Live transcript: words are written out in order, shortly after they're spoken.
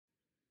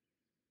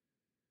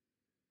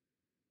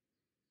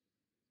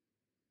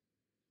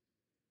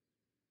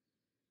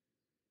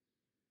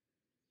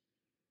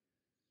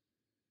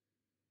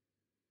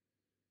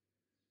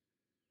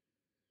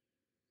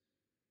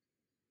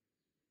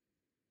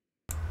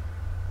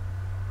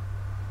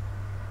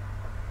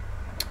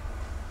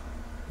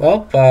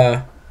Well,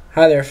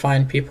 hi there,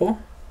 fine people.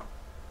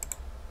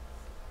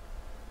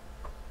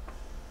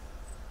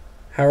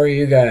 How are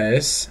you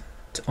guys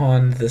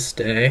on this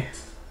day?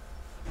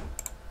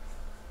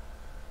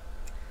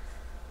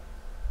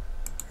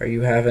 Are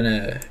you having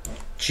a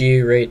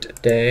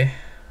G-rate day?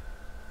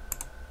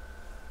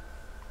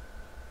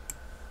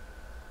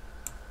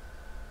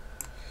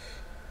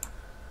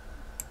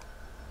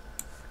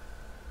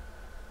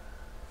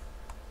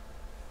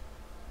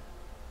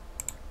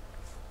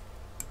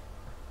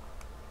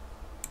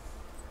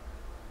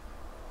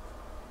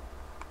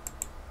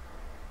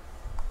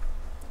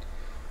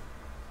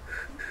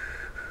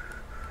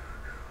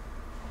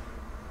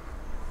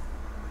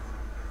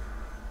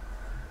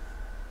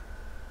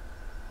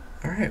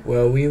 Alright,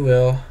 well, we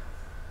will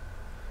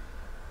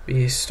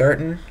be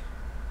starting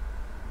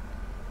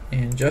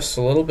in just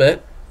a little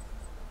bit.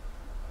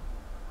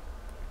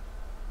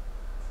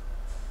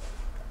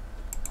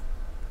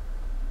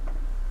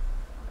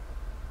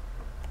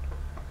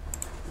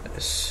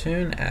 As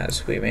soon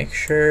as we make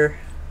sure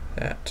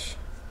that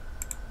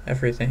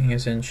everything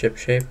is in ship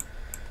shape.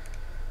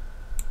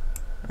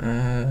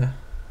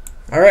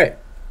 Alright,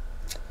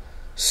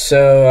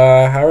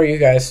 so how are you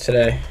guys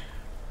today?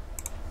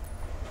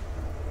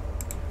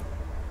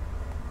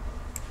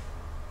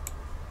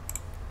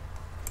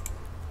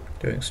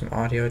 Doing some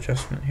audio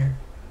adjustment here.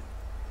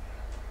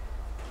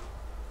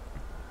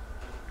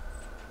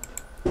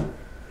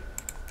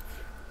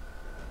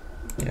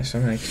 Yes, I'm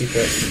gonna keep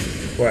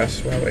it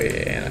west while we,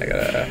 and I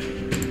gotta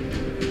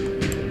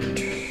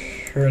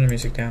turn the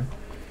music down.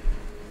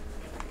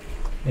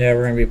 Yeah,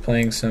 we're gonna be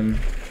playing some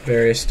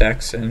various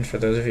decks, and for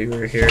those of you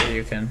who are here,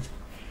 you can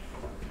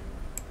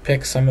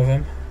pick some of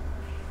them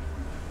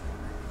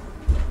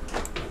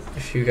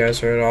if you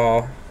guys are at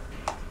all,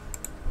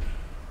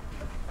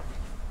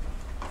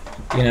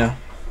 you know.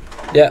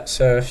 Yeah,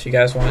 so if you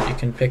guys want, you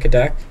can pick a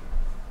deck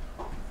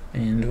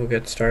and we'll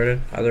get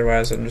started.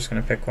 Otherwise, I'm just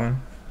gonna pick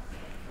one.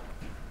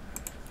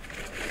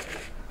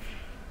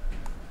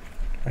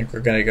 I think we're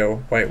gonna go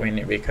White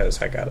Wing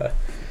because I gotta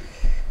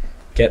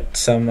get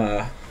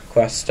some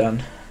quests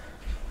done.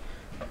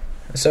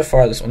 And so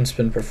far, this one's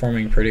been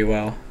performing pretty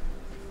well.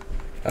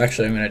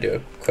 Actually, I'm gonna do a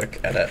quick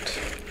edit.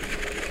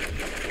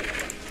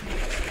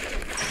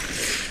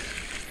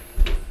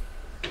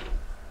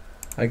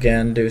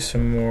 Again, do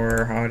some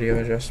more audio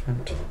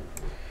adjustment.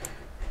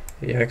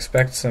 Yeah,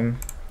 expect some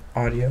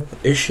audio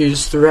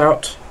issues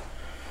throughout.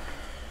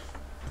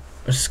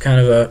 This is kind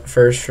of a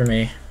first for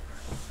me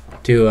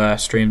to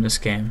stream this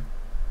game.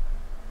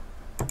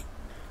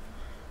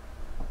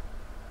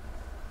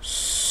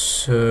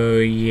 So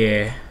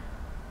yeah,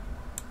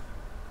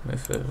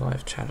 move the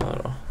live chat a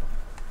little.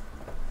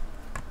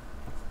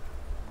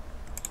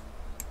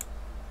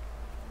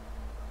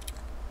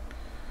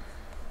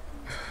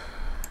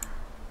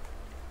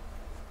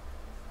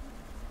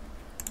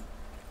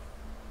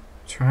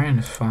 Trying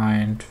to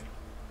find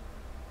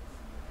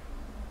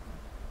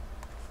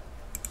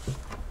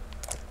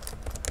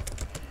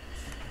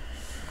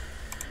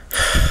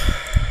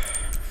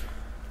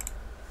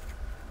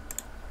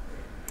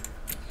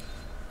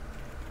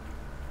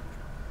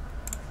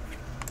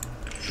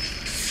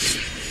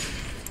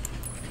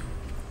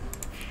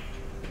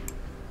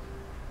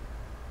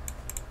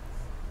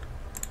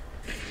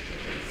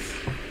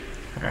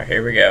Alright,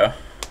 here we go.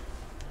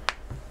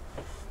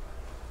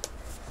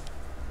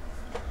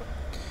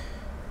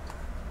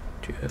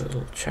 Do a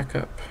little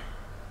checkup.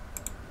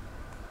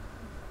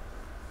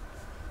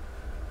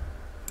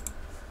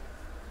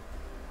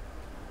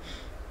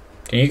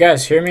 Can you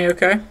guys hear me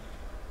okay?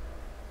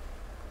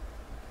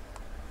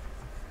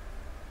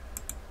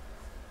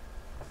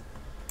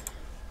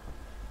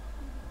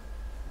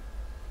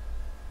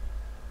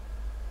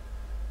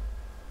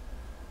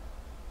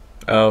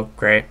 Oh,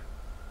 great.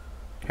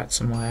 Got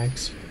some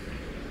lags.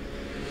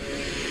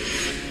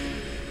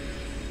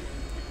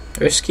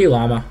 There's Ski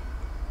Llama.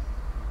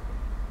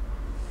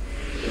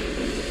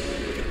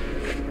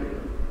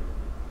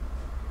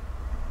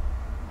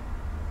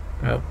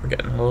 Oh, we're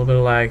getting a little bit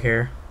of lag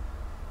here.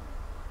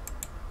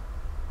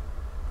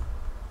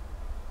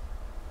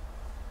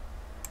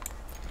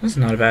 This is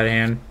not a bad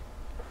hand.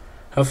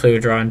 Hopefully we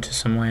draw into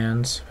some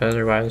lands, but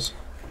otherwise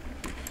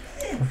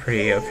we're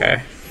pretty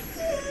okay.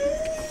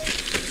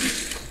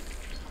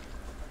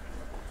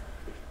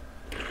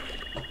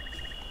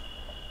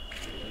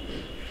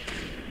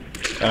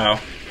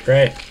 Oh,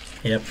 great.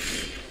 Yep.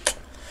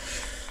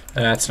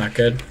 That's not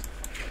good.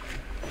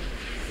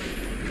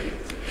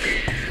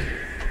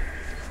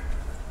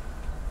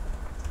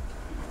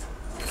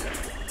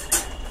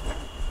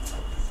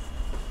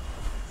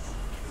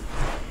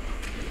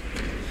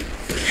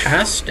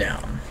 Cast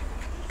down.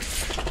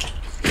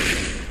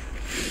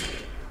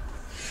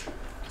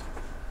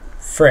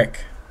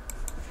 Frick.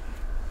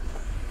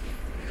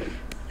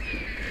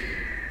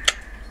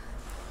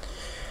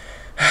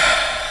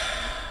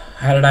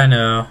 How did I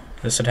know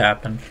this would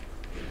happen?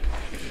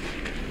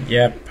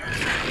 Yep.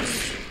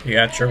 You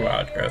got your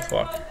wild growth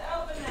walk.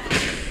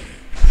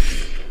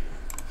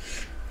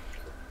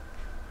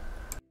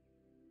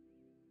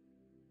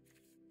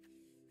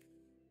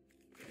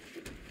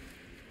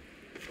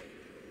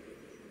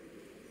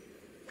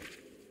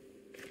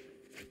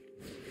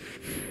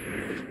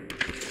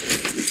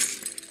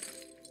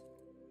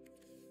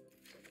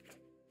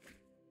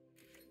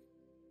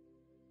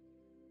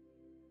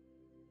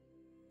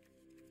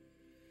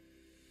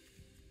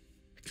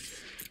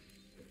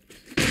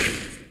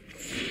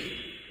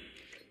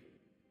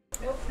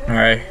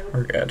 Okay,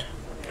 we're good.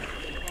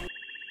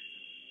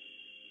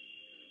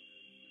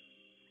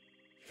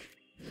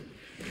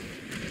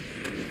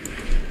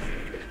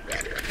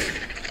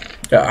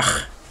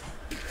 Ugh.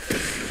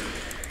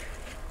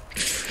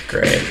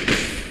 Great.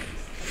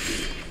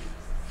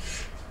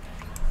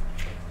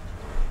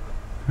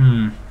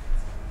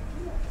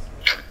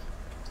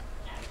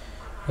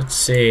 Let's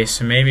see,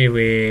 so maybe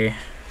we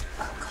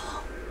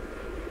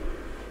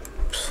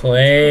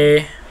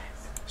play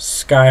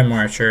Sky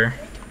Marcher.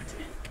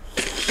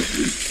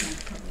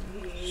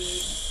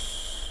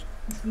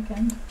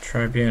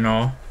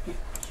 Tribunal.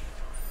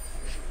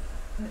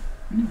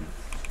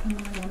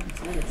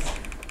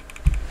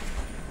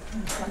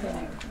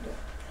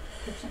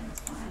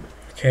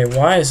 Okay,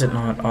 why is it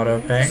not auto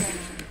pay?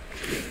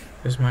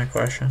 Is my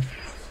question.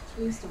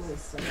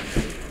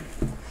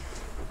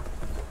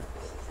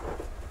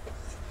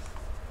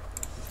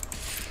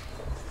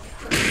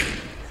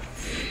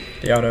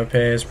 The auto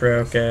pay is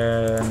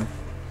broken.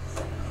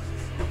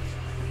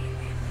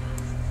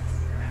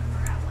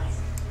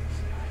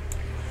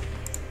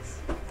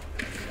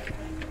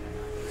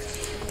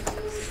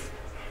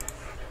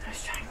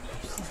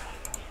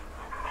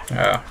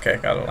 Oh, okay,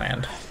 gotta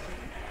land.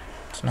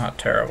 It's not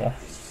terrible.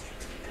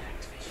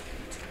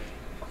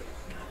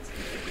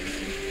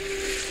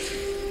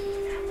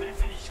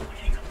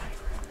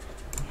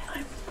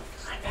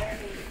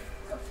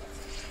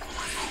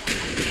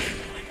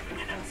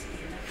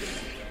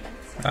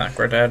 I think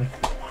we're dead.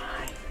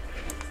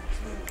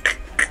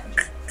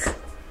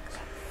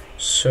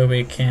 So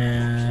we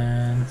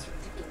can...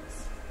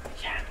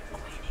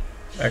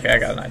 Okay, I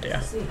got an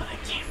idea.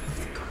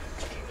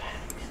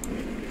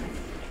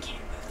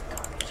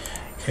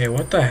 Okay,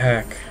 what the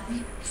heck?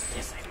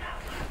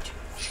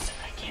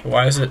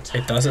 Why is it...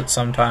 It does it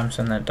sometimes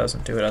and then it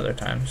doesn't do it other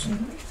times.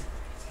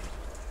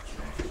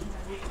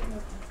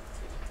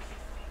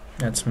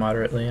 That's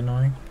moderately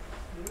annoying.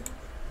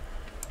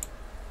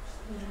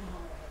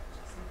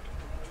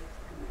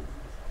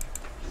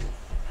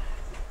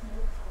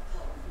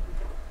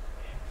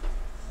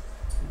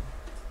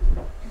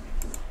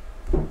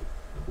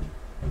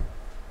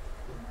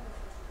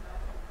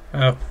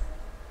 Oh.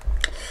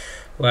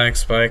 Lag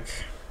spike,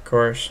 of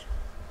course.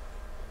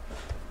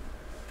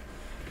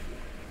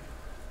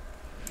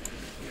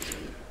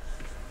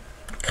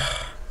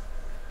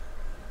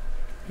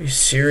 Are you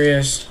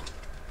serious?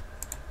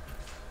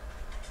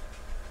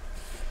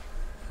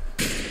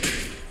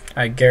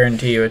 I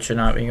guarantee you it should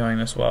not be going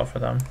this well for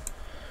them.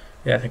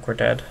 Yeah, I think we're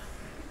dead.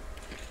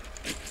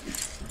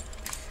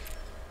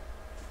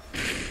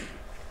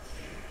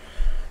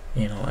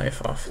 Need a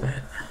life off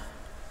that.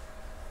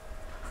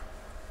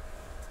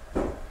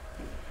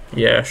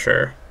 Yeah,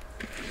 sure.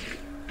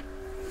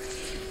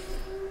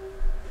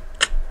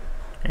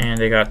 And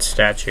they got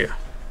statue.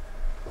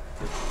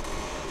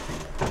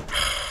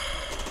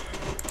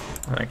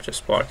 I think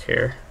just block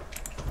here.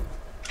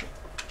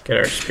 Get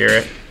our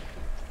spirit.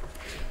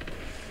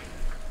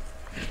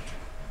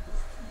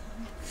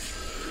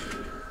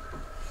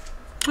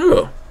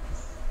 Ooh.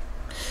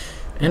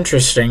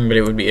 Interesting, but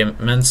it would be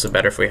immensely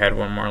better if we had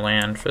one more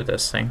land for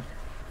this thing.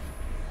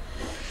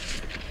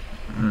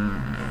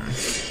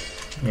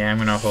 Yeah, I'm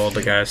gonna hold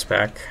the guys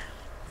back.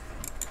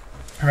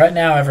 Right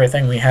now,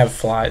 everything we have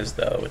flies,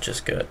 though, which is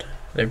good.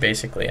 They're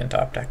basically in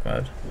top deck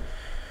mode.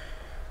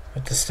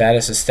 But the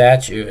status of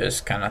statue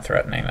is kind of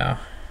threatening, though.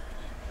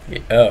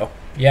 Oh,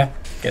 yeah,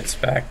 gets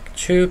back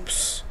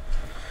Choops.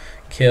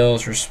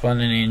 Kills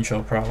Resplendent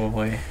Angel,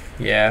 probably.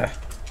 Yeah.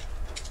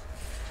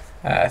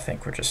 I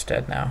think we're just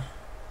dead now.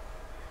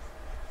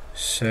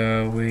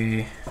 So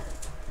we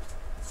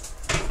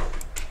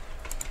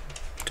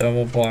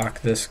double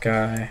block this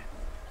guy.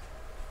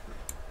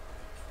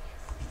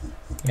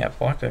 Yeah,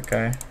 block that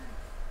guy.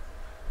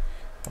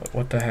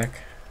 What the heck?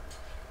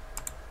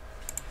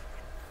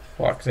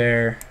 Block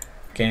there.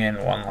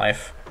 Gain 1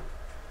 life.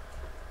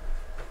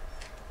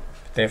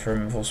 If they have a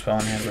removal spell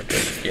in hand, we're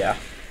just... Yeah,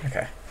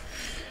 okay.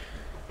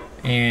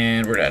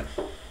 And we're dead.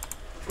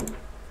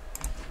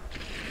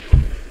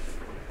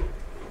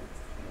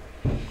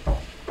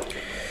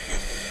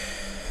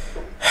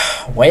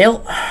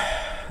 Well,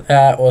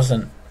 that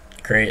wasn't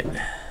great.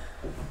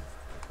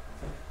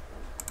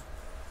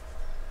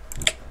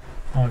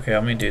 Okay,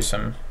 let me do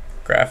some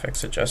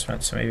graphics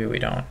adjustments so maybe we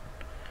don't,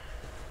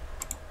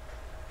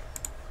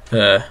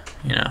 you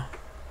know,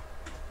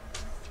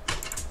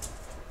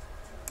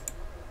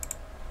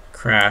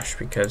 crash,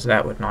 because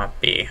that would not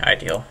be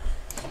ideal.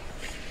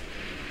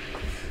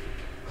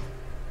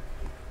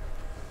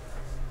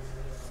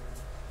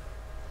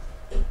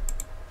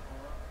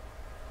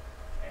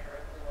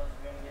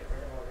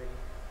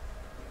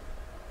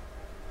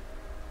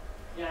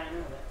 Yeah, I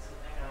know, that's the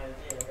thing I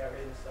did. I got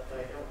rid of the stuff that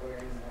I don't wear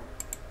anymore.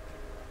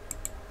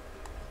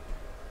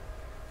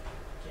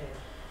 Okay.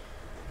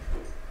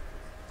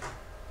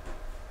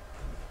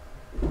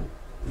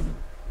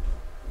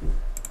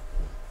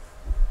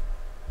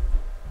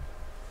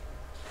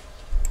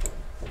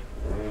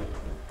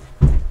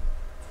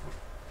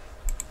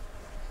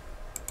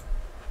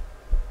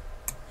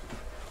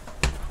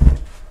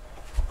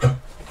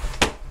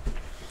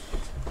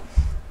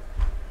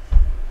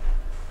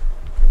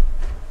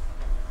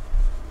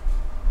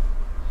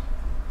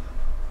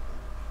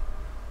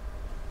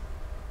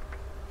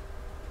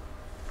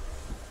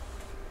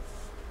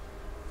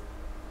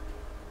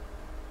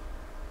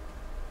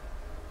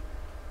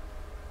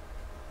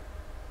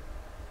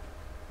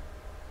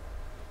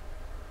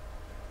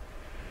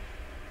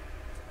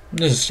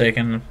 This is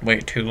taking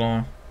way too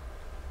long.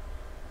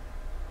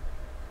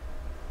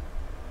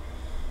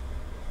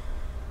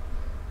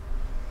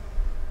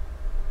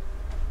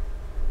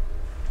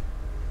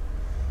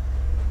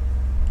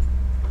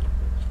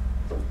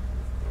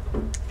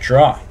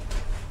 Draw.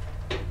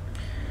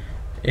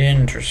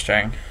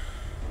 Interesting.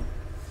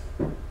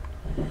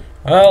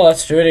 Well,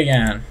 let's do it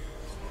again.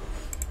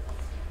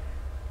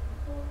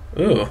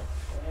 Ooh.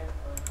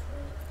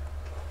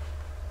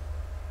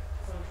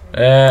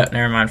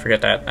 Never mind,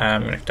 forget that.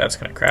 That's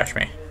gonna crash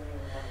me.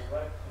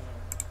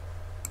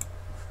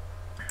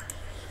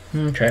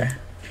 Okay.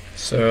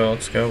 So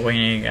let's go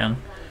Wayne again.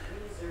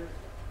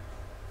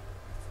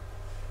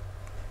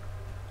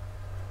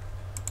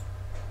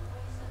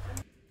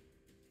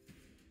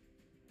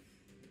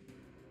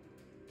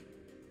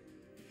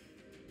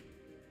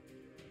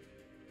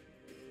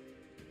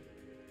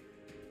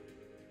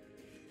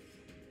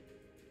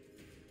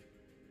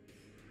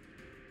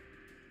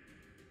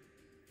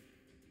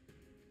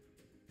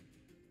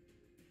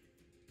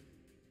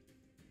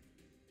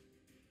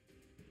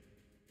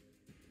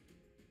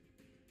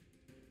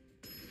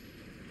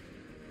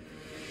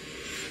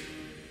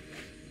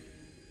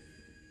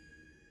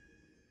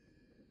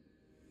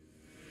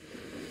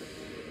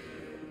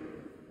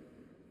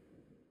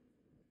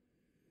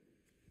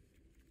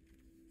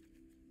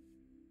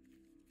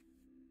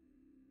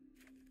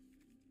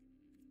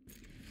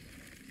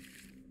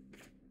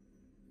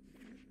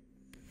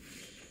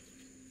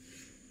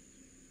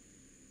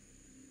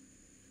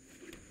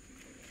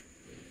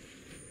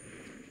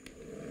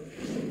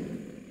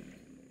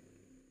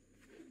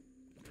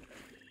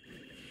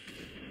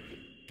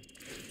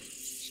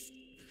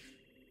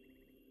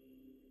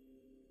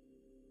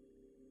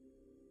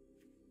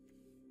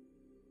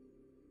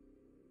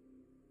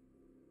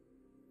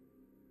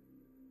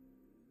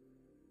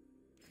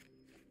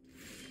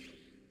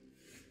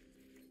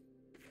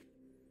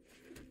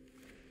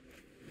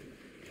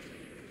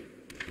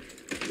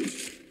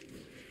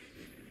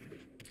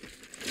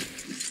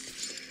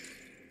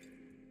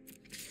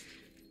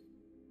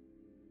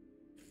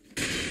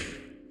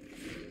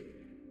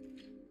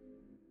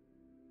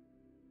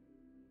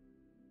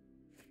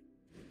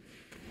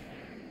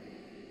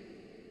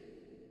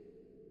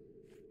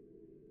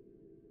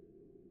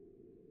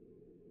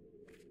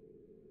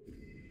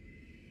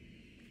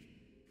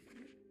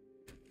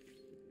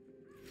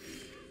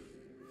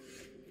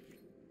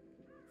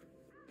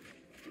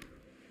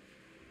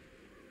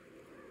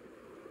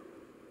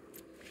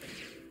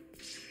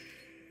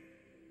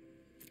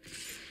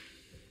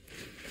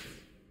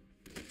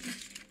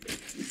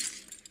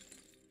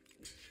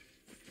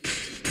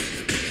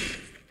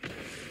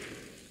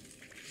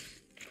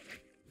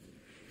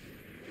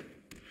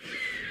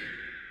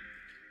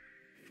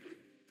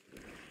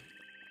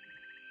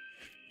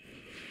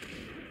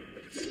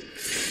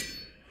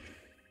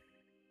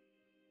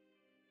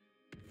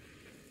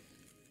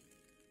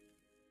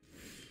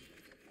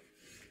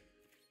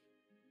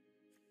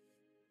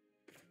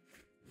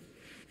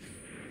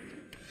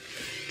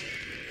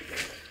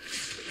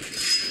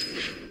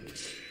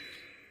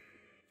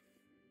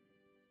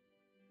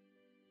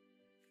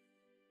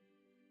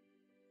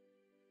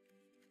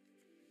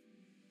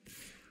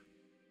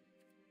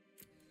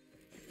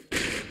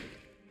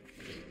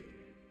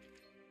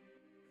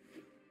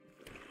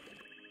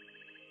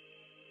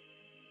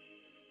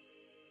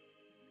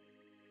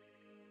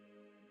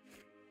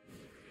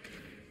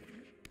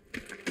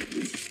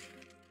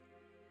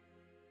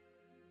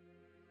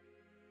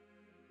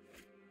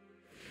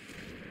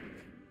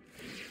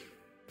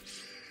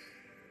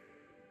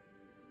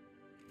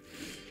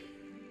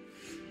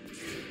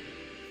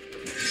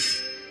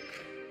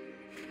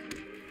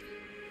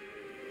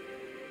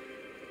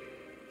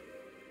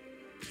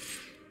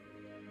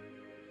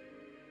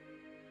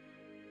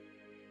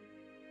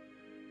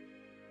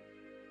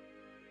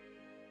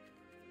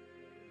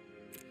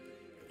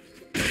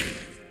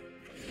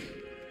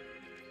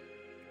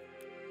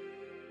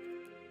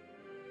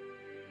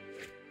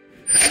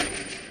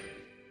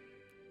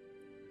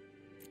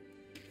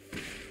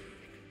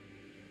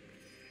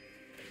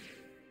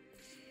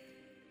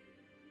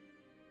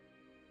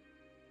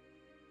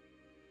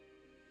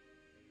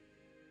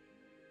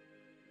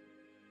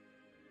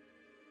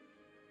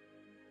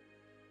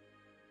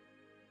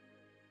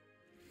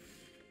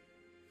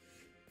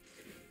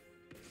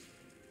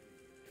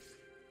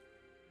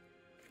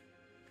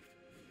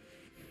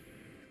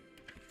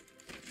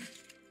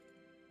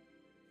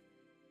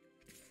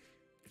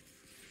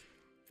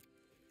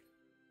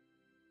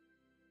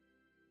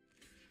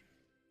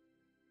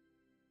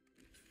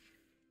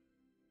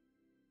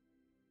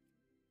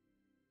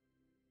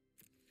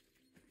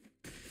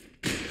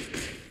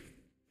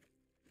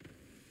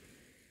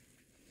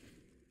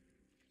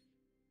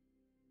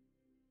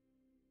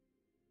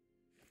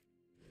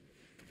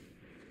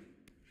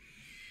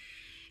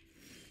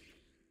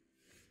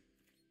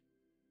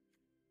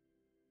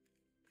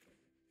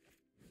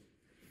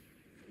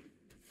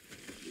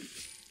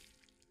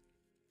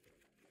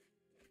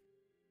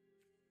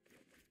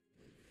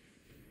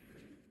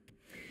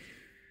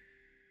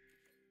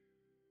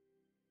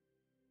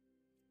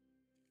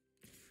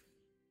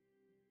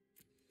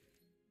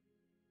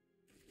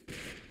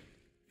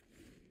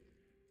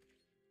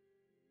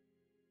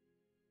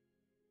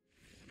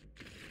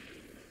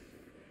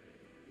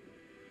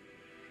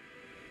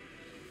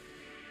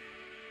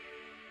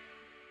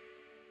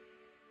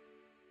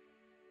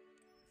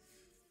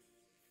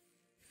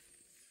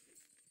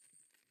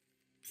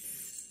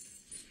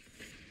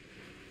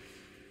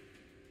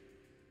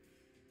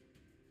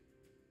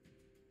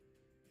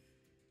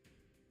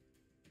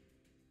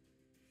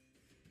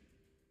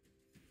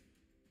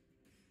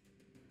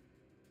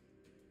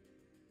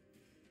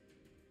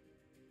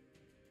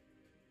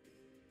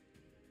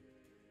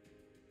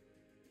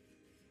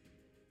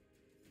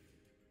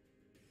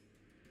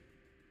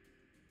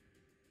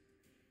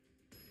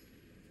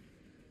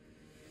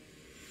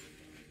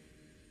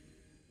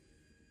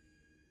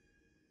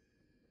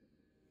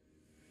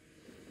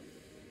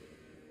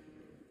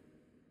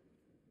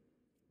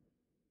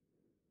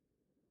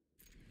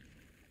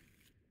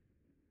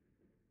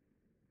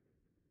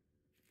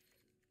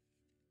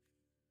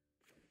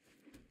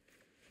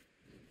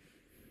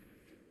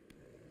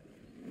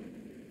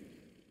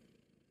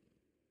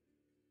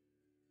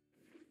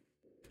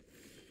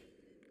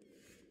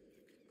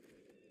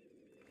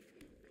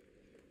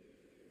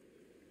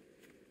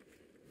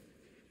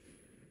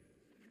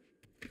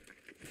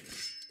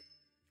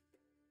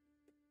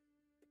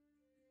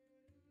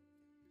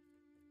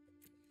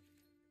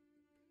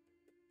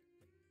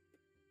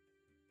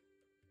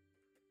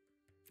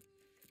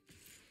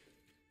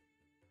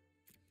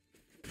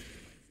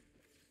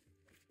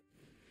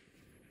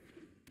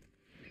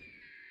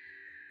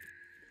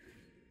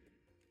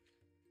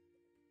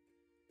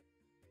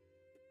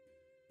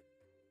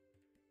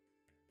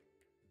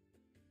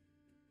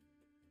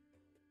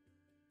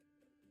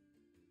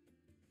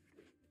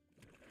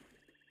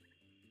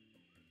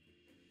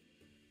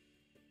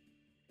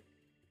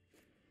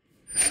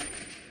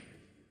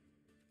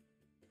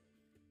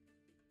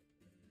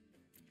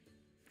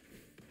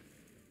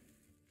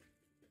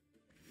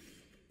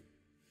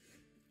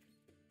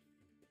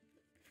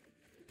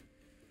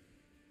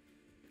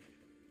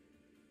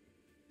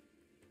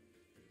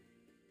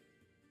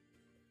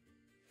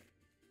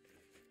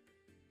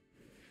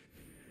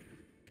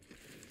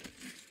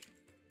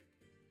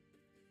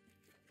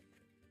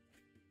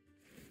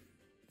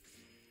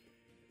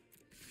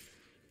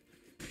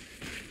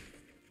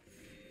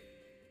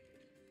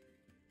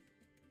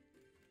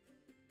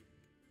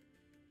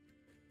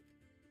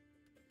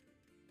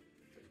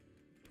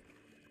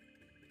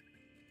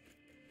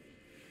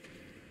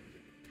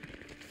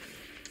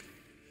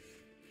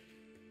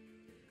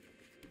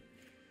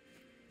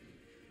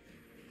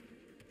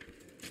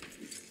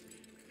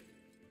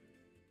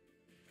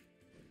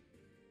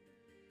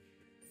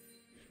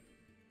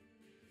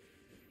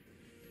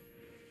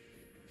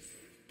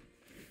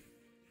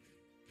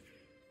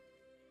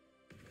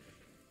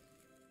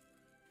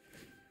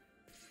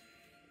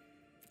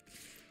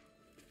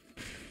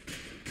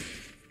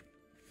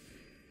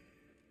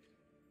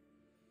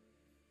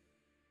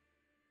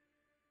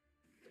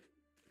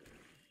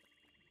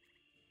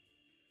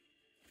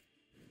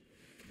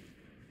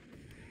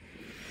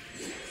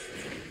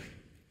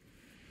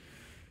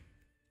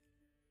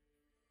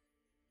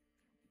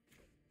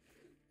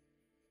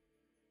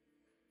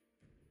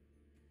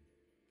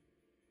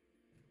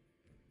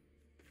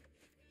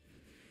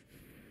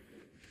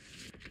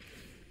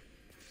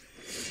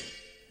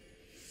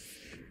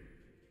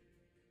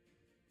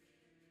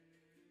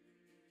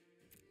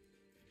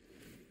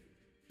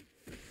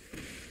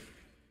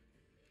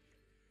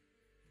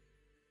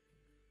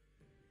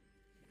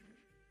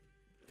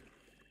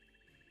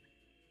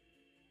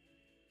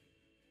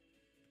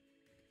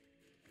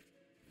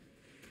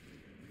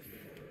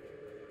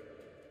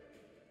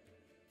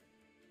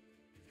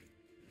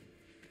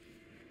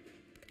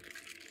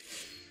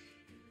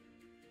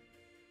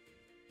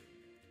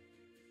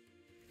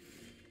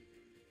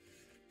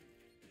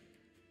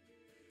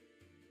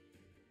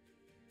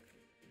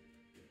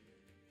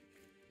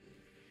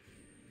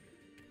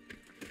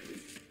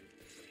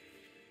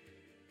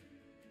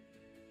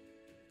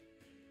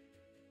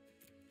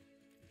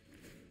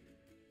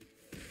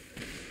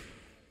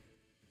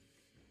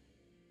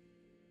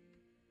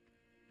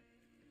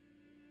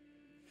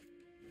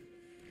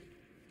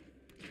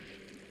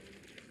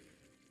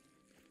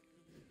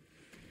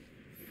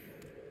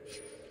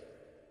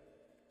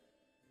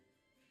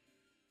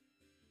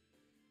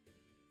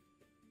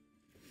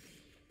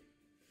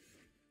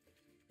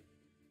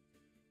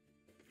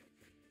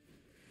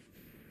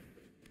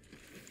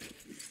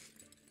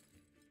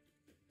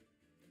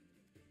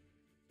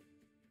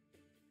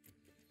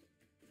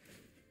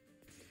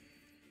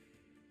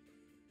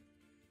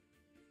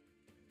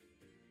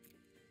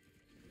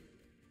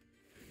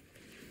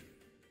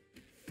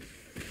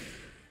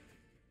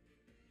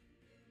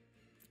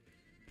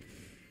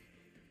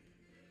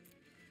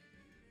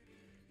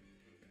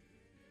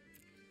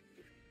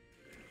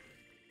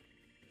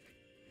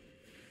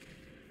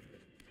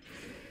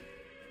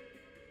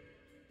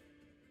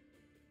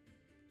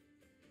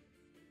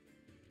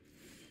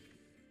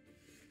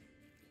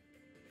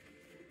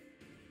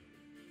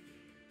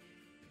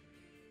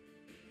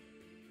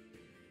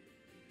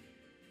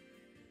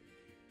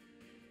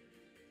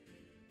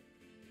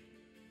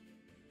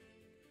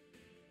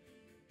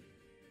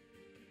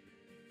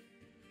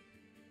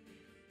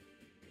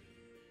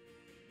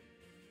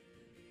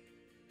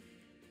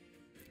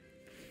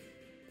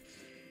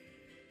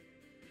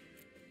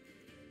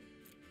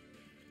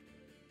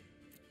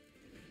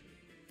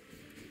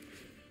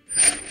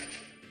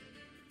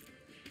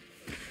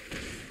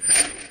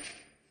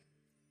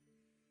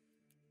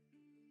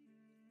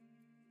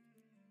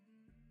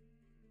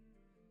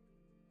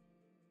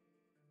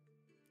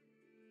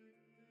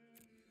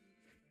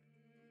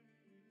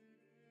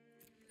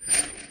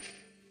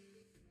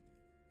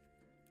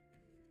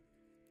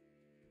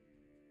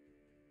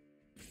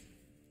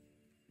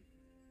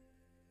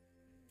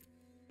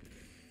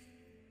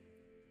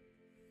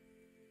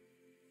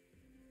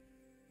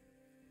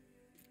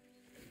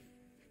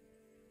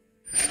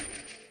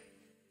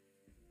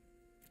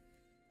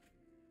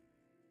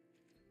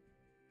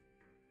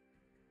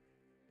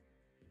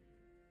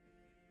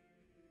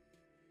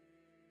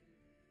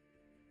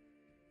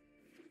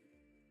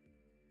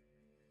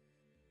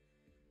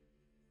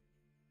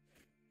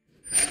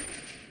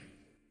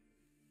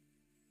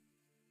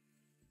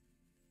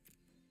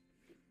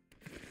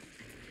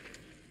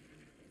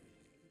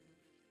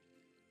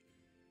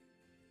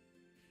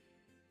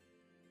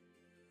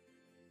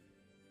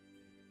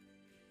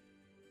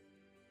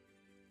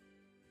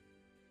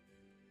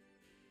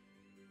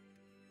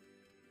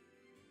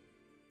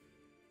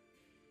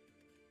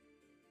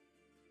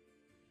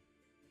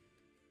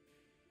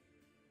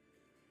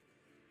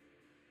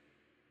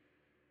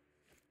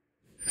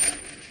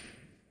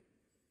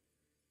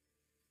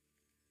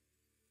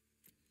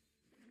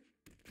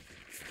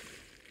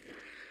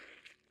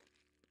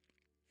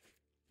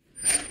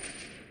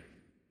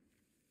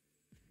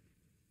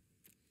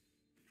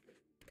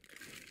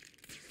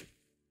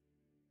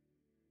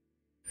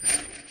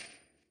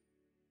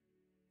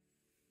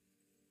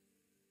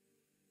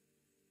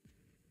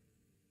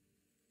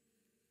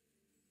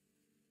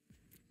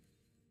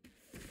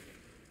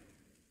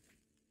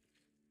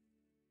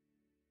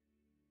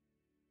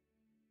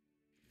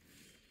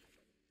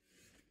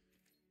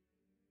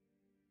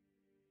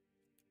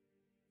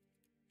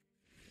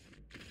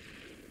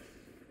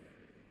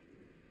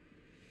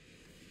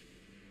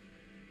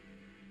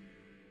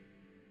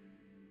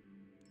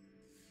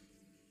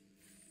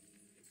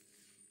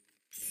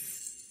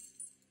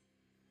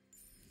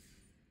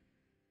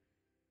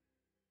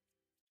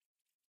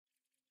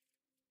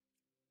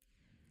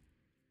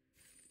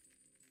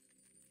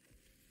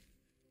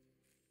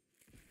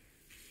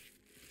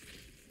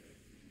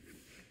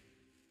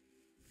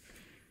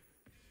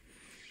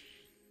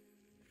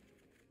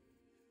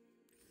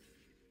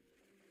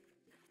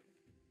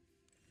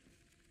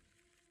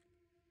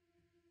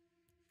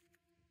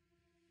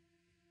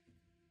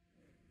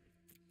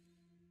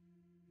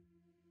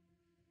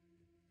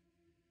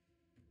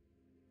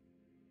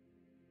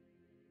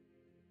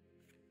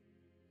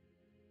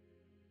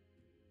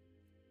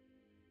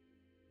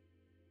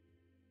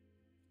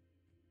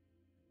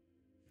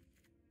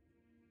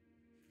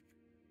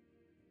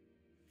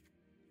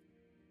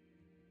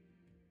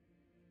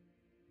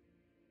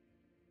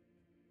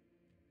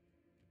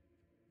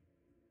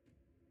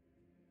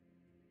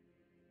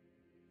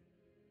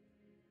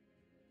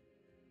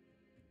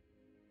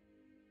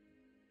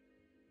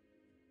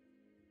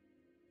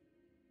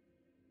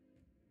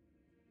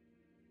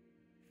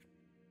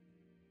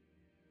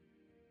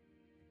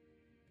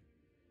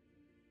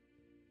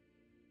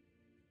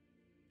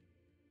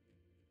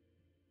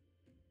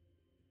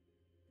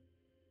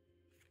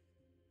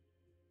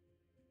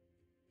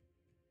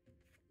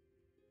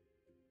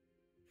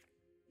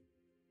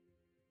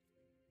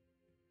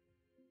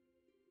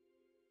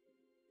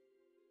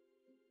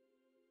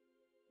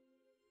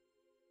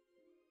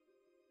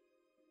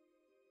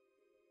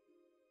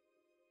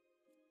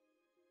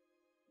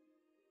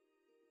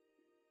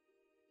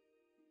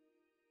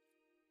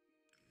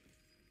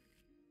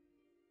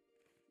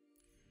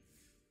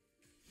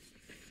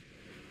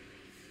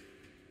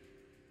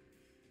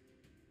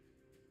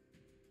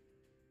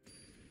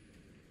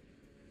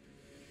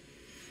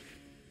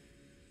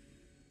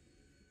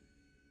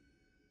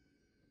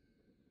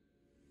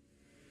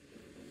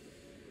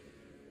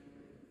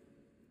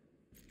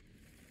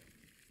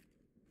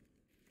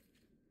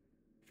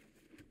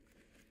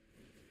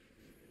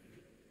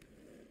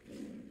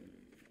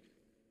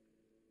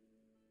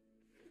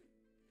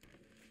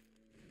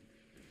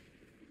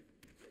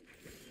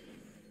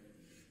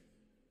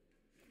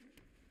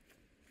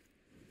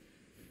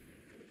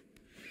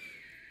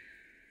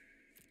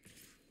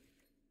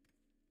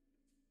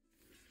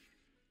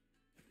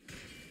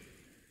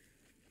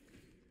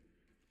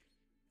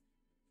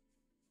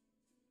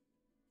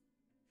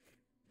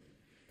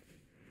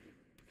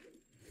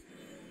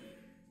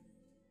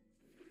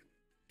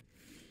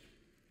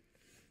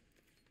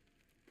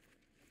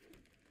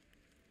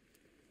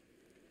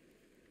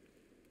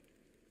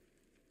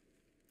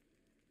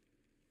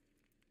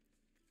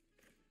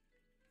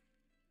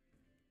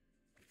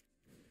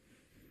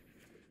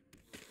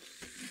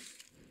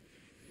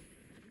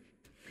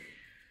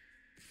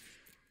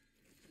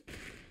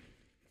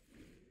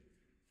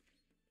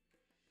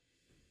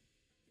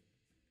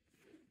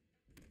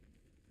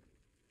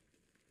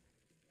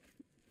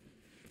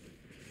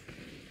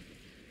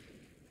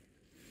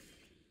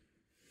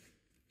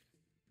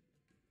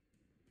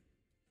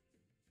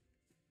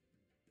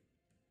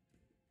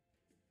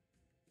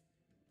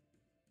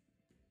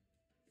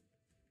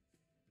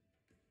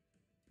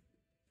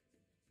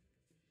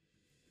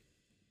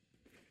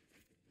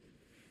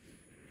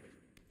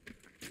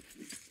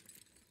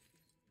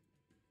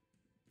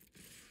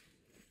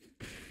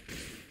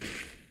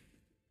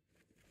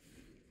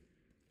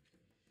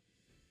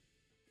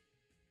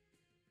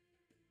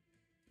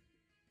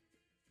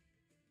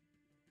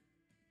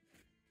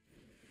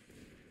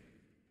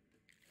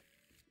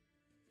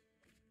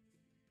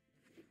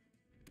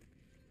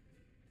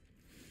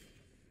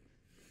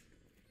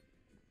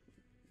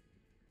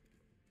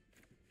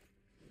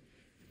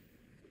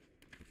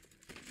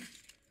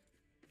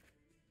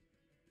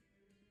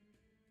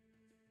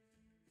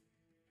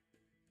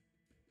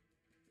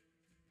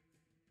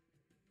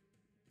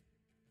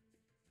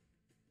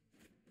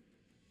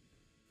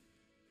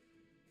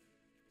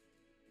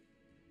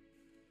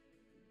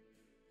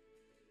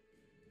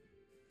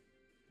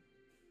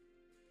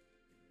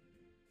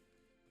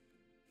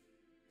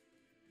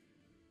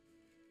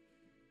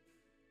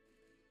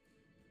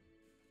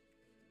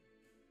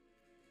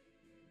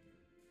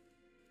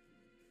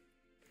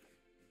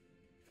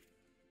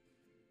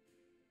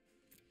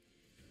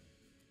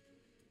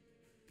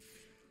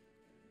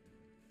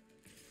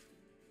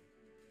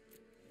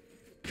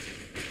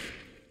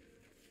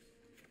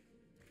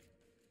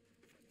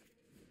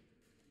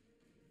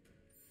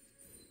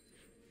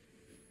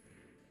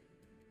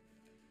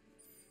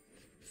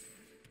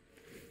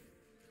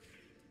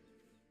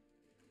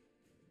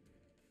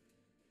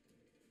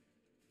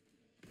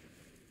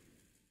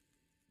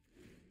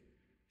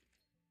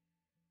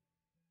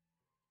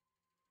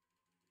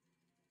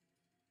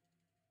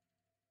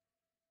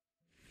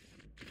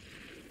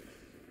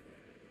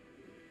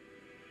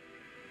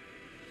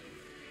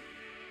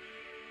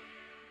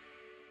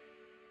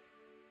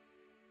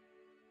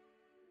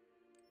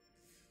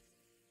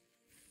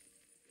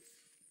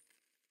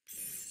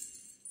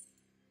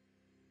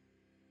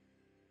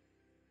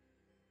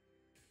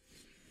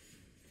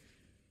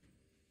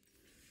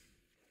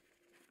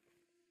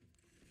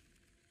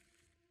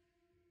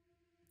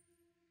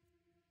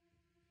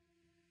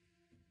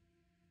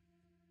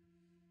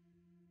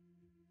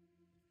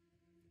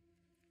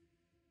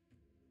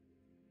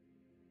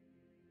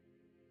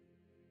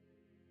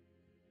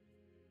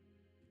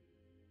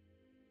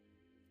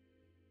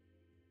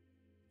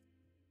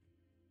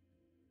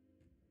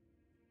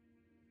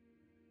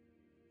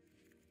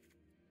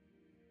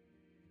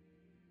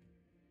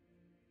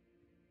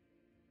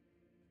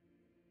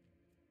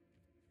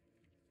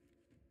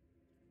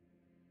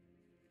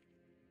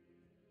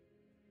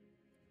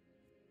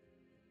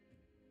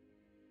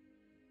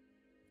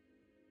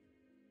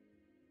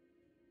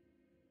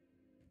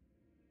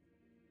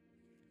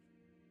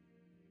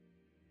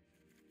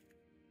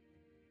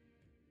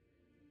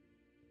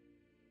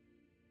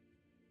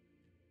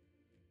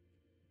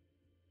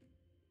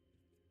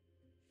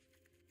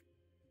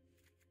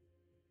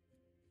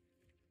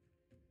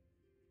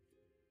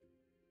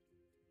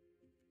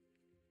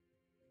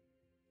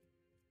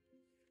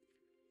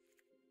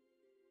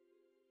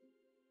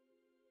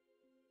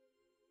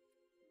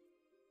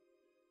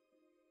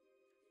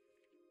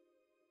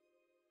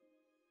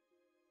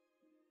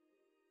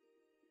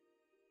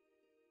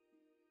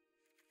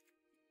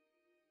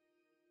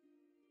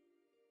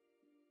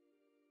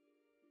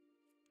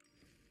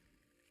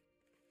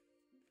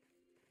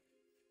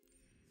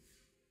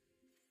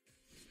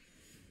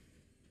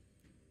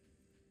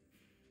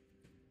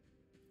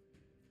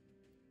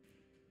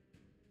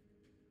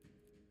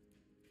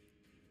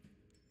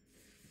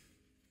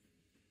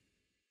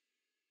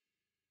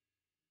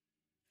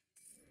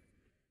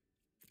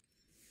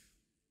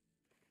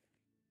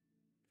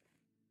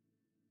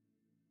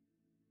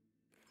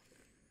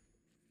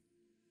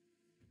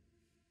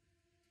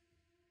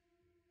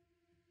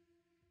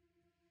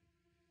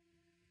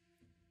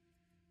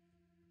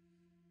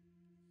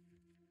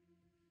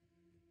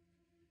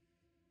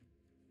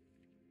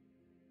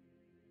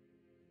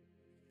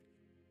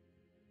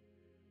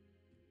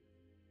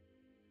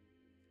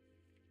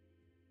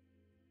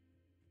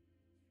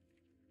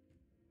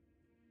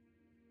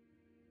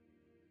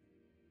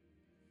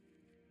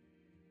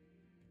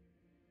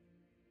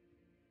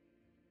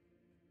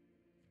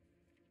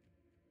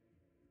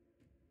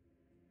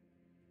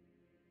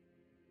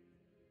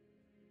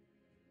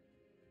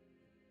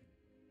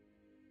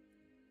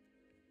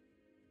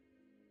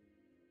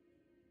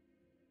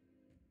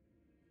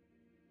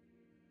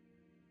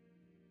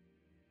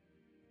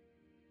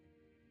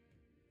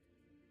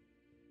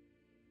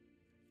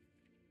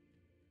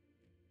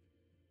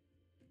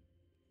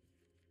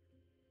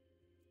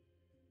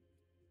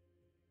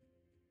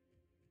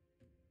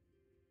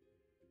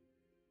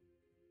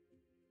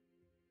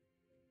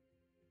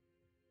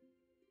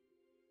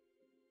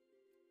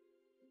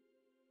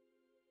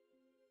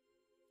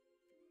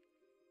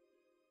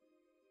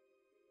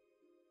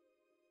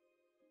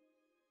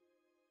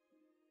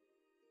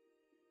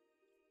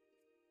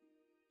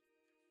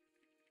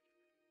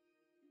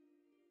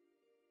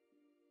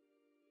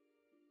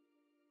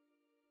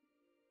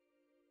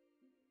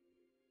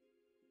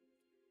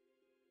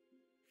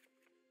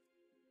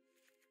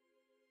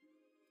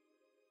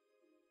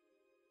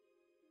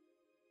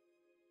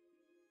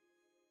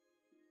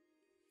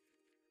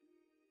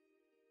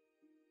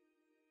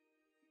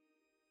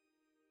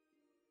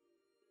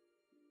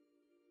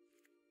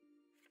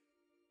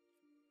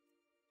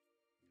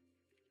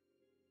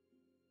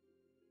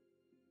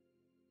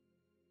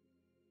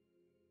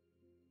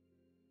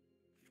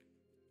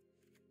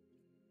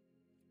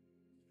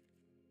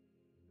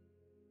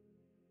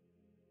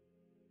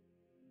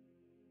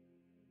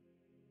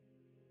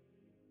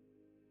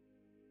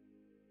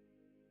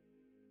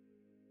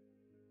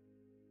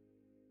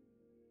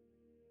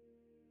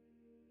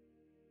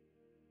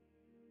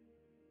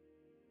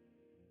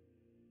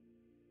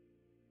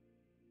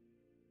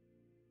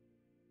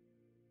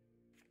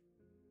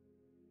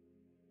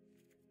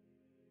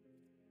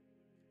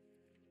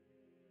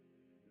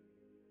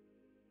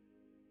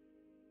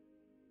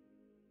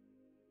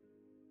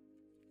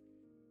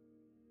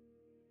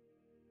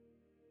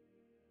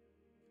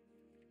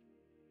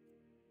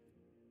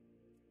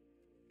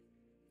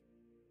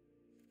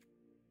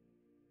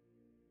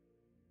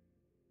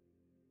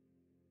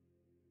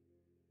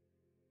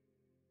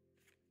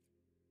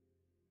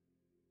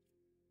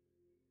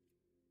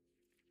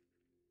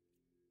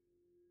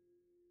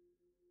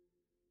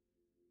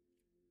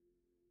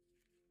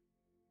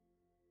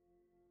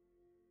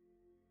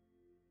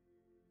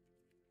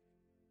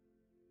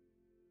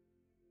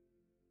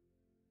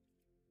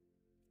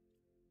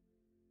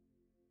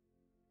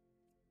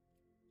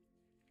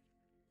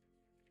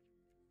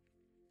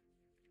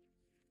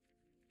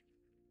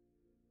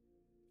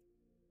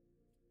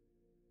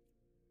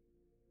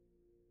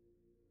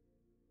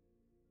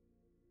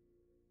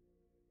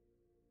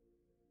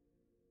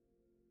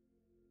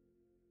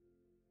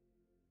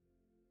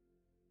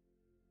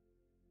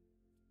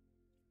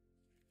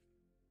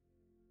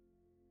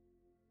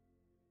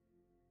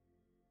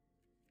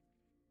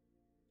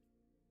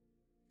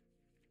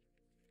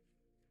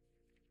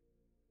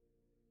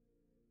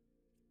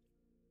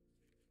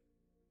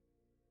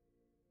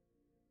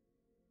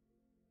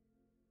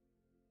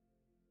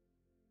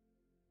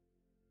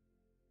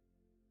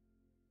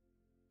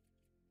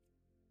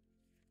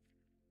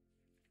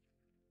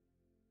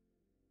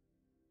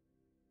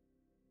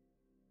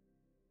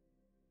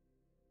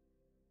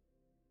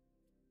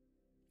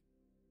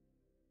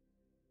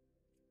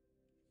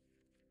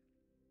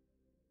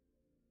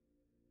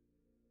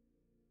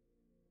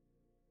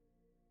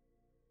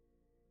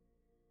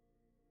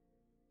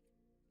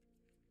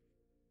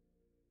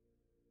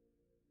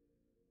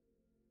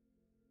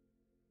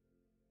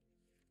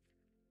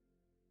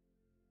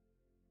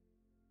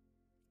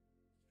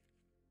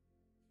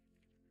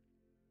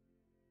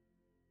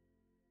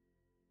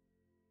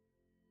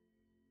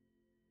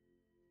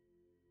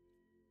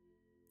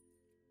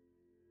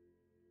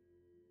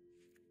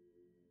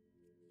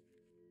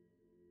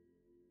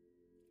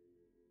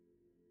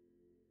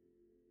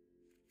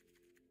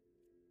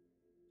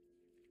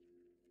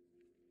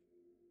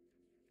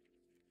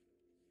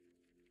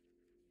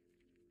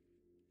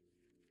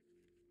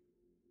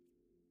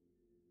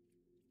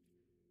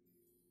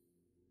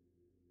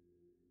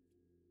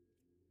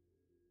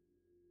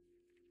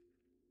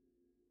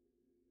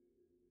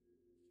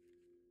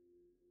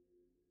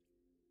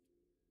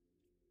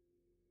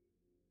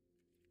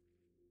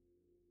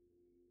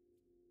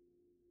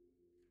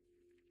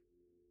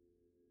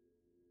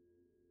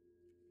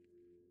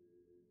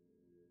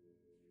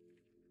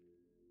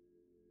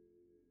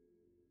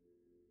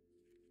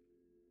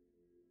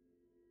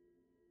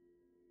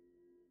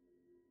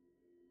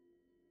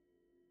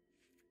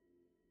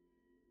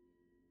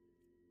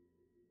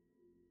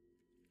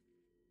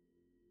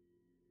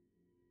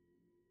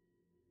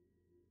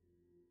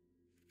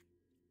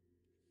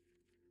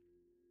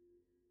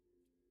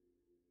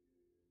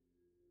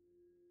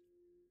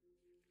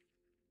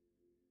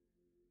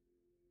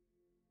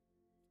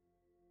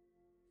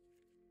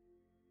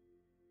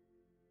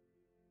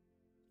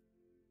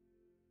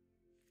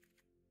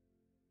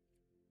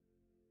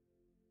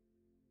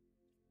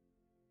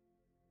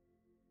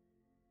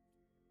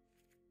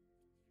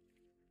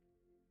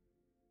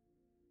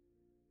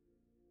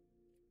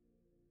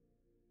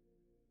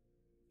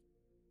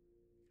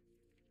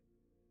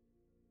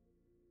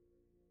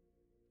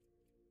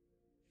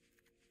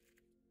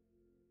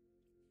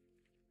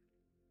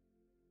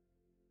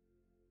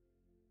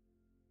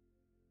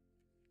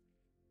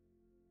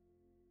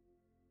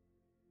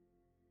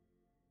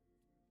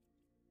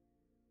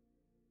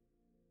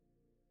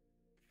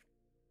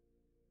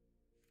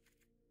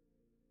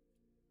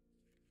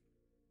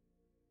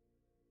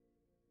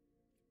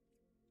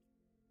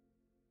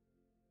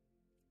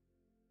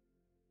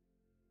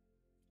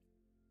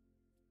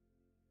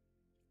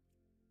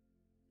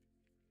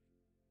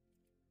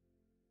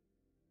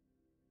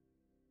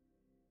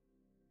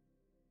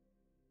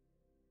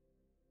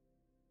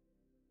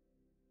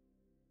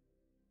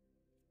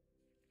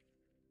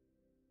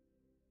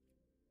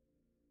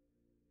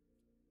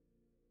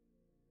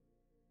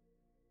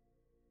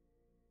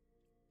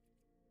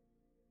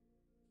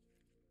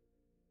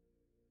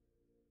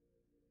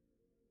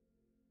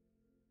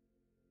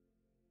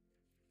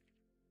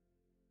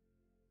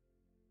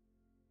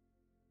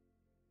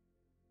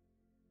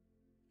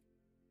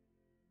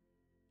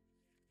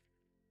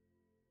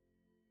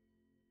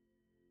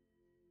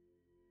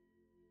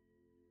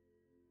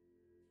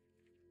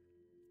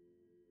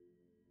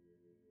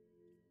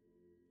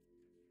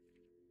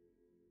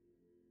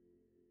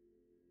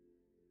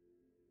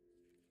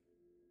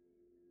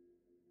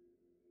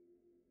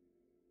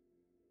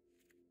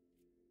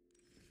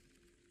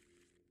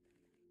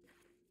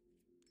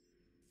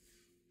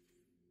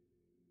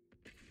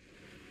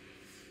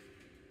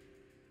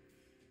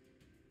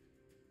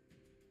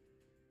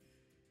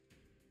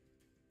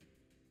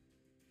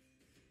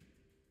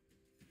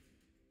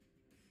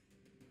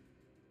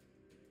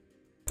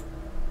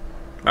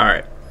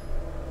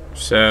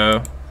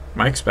 So,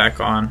 mic's back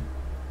on.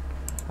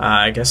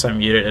 I guess I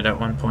muted it at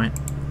one point.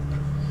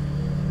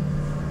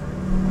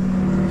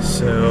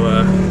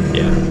 So,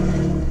 yeah.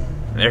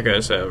 There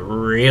goes a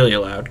really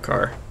loud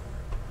car.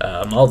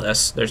 All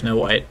this, there's no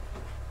white.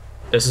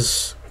 This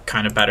is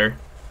kind of better.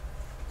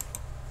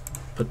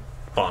 Put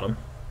bottom.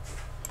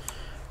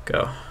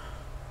 Go.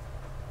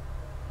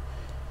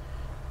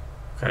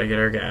 Gotta get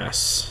our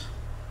gas.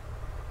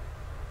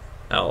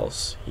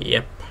 L's.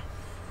 Yep.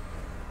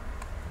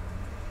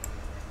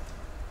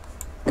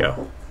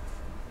 Go.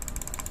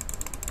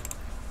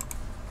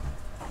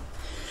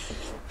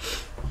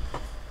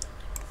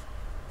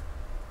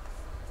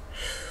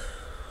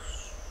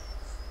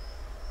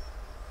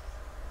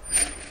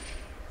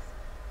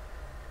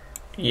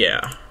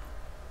 Yeah.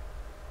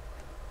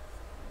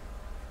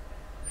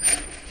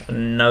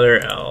 Another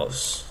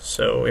L's.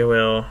 So we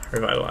will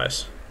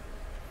revitalize.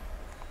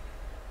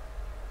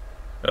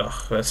 Ugh,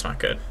 that's not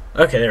good.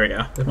 Okay, there we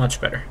go. That's much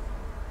better.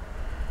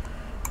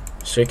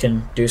 So we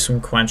can do some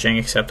quenching,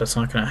 except that's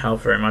not going to help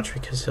very much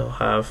because he'll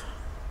have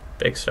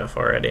big stuff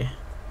already.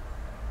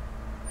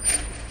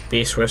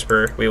 Beast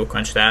Whisper, we will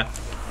quench that.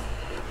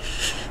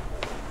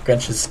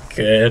 Quench is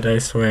good, I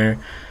swear.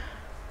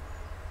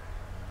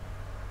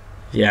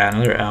 Yeah,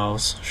 another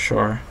L's,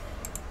 sure.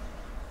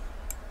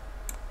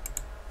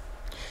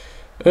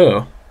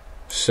 Oh,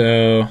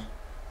 so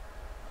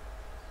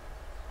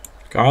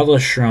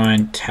Godless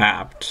Shrine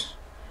tapped.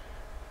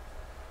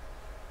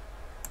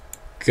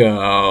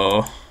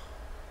 Go.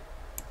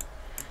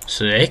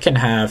 So they can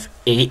have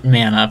 8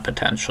 mana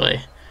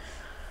potentially.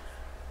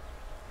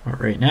 But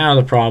right now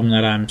the problem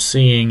that I'm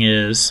seeing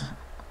is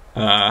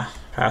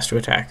pass to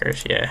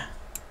attackers. Yeah,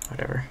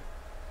 whatever.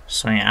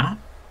 Swing out.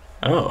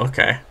 Oh,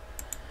 okay.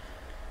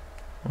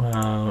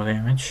 Well,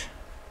 damage.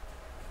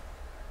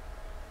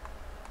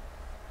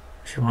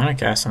 If you want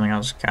to cast something,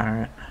 I'll just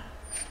counter it.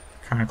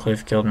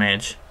 Chroniclave Guild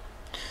Mage.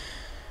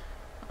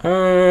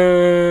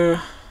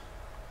 Yeah,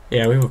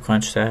 we will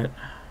quench that.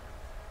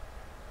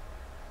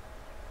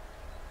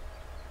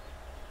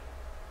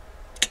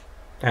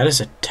 That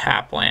is a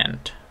tap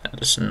land. That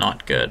is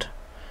not good.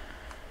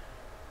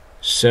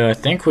 So I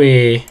think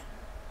we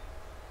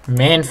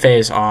main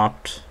phase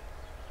opt.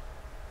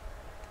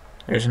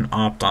 There's an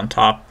opt on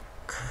top.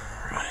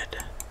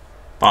 Crud.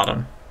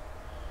 Bottom.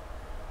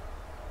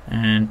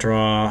 And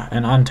draw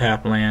an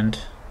untap land.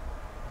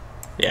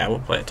 Yeah, we'll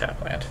play a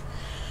tap land.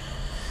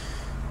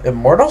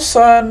 Immortal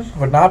Sun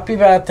would not be a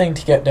bad thing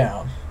to get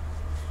down.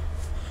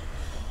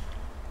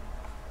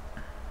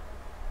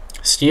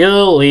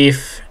 Steel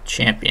Leaf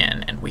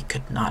Champion, and we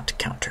could not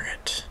counter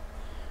it.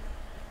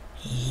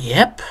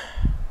 Yep.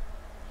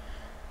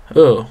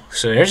 Oh,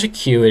 so there's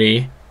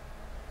Acuity.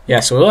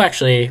 Yeah, so we'll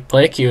actually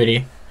play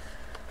Acuity.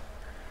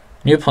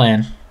 New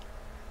plan.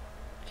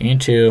 Gain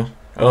 2.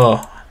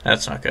 Oh,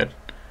 that's not good.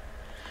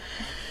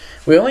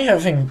 Only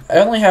having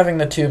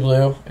the 2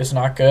 blue is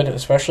not good,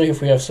 especially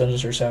if we have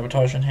Sinister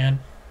Sabotage in hand.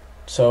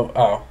 So,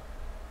 oh.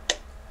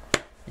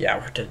 Yeah,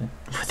 we're dead.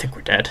 I think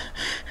we're dead.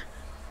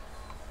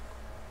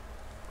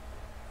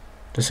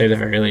 To say the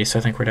very least, I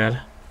think we're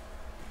dead.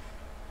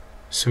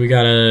 So we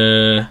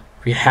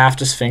have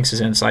to Sphinx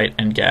his Insight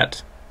and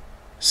get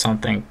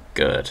something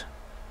good.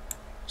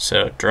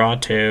 So draw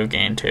 2,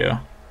 gain 2.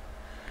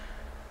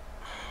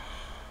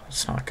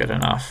 It's not good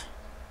enough.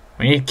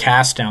 We need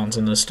cast downs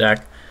in this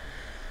deck.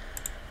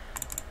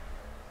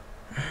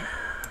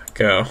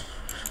 Go.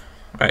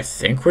 I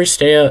think we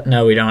stay out.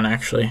 No, we don't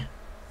actually.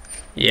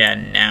 Yeah,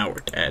 now we're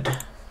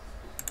dead.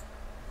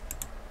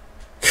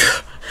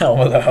 Hell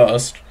with a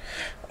host.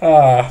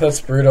 Ah,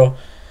 that's brutal.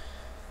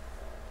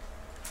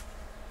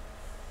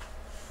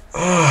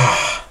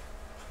 Ah,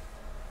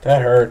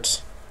 that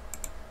hurts.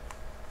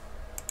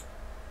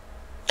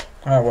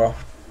 Oh well.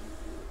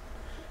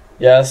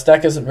 Yeah, this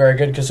deck isn't very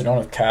good because we don't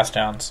have cast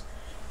downs.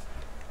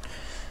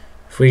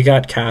 If we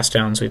got cast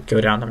downs, we'd go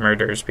down to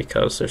murders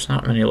because there's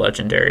not many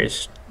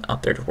legendaries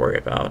out there to worry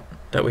about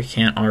that we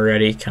can't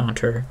already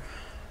counter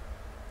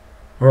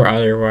or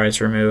otherwise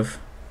remove.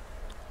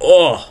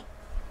 Oh!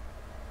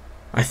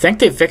 I think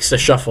they fixed the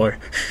shuffler.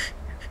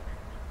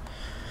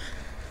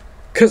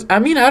 Because, I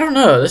mean, I don't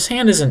know. This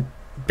hand isn't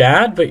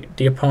bad, but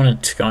the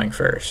opponent's going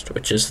first,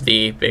 which is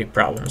the big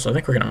problem. So I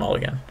think we're going to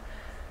mulligan.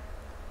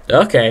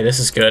 Okay, this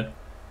is good.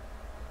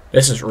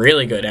 This is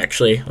really good,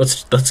 actually.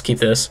 Let's keep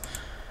this.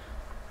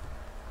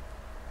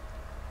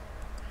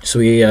 So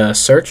we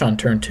search on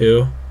turn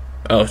 2.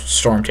 Oh,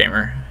 Storm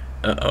Tamer.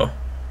 Uh-oh.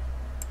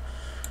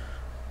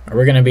 Are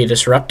we going to be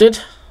disrupted?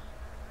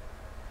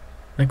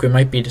 I think we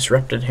might be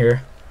disrupted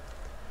here.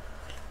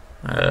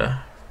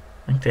 I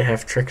think they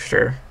have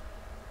Trickster.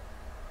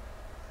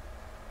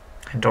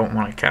 I don't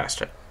want to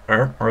cast it.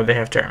 Or they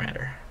have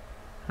Terramander.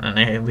 And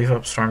then they leave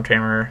up Storm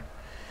Tamer.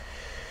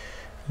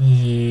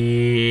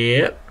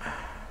 Yep.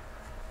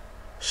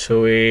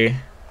 So we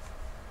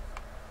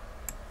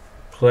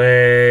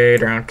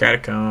played around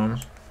Catacomb.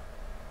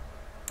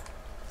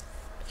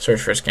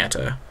 Search for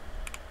Scanta.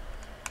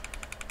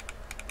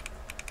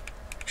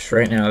 Because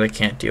right now they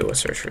can't deal with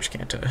Search for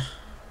Scanta.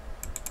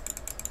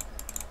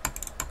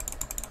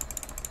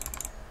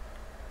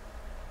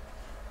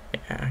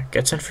 Yeah,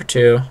 gets in for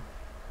 2.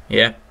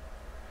 Yep.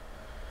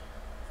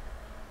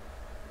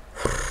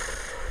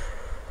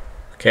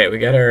 Okay, we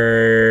got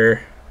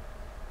our...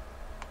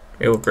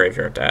 We will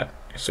graveyard that,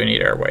 so we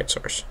need our white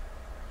source.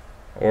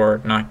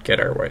 Or not get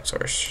our white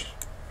source.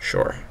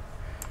 Sure.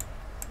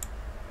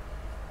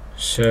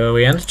 So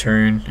we end the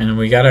turn, and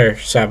we got our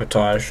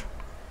sabotage.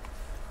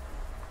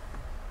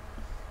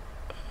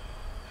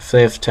 If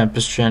they have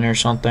Tempest Djinn or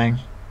something.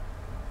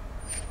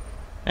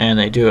 And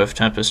they do have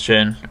Tempest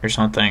Djinn or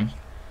something.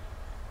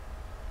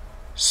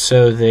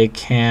 So they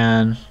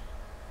can...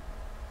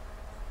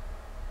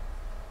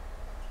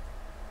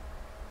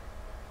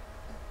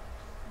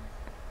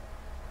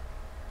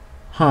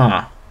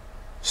 Huh.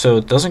 So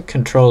it doesn't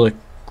control the...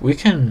 We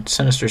can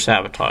Sinister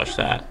Sabotage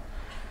that.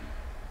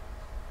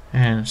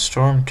 And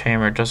Storm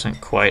Tamer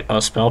doesn't quite... Oh,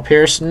 Spell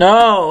Pierce?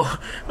 No!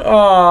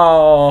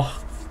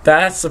 Oh!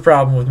 That's the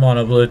problem with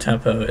Mono Blue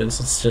Tempo, is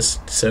it's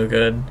just so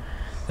good.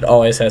 It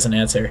always has an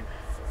answer.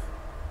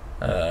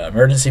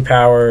 Emergency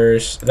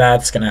Powers.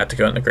 That's going to have to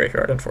go in the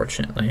graveyard,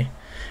 unfortunately.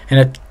 And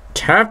a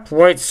tapped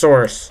white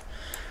source.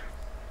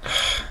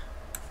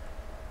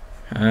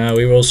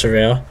 We will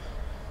Surveil.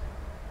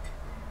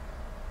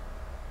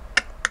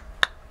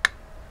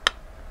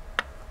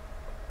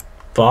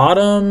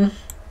 Bottom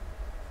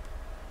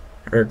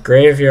or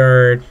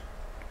graveyard.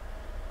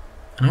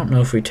 I don't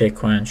know if we take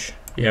Quench.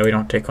 Yeah, we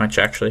don't take Quench,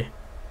 actually.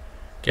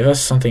 Give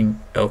us something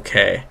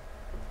okay.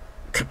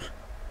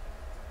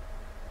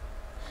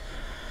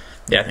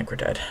 Yeah, I think we're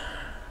dead.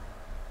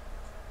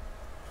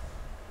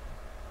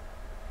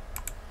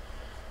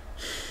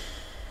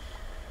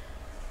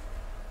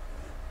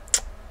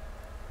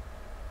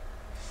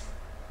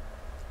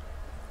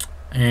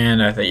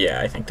 And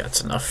I think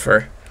that's enough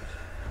for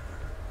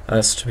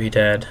us to be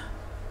dead.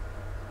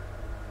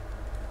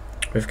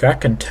 We've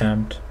got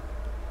Contempt,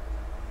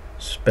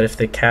 but if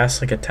they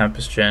cast like a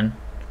Tempest Djinn,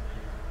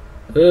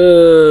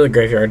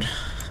 graveyard.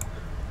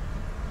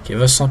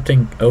 Give us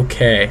something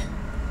okay.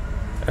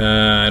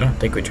 I don't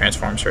think we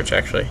Transform Search,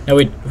 actually. No,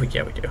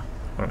 yeah, we do.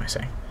 What am I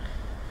saying?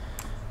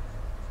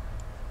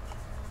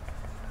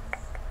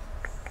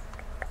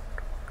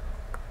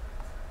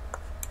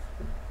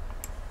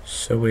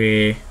 So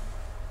we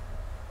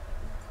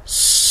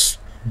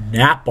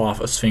snap off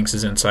a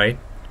Sphinx's Insight.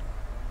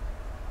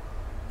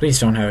 Please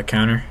don't have a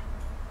counter.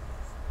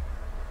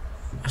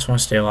 I just want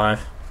to stay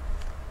alive.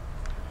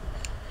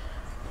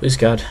 Please,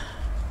 God.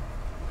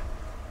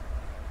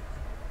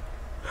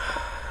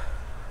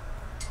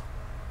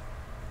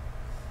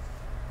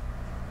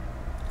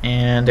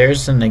 And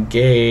there's the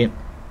negate.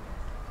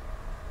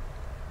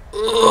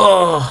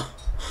 Ugh.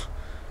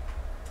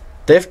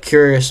 They have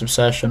Curious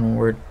Obsession when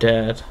we're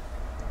dead.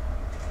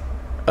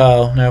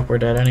 Oh, no, we're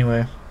dead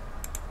anyway.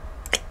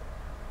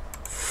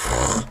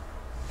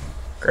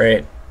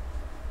 Great.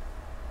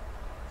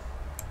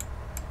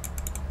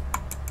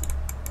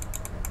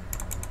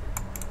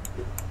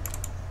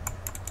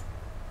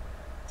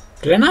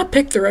 Did I not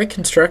pick the right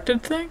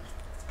constructed thing?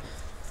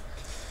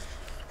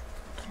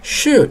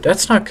 Shoot,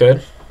 that's not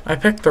good. I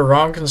picked the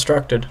wrong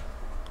constructed.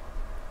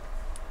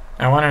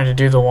 I wanted to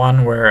do the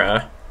one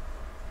where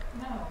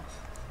No.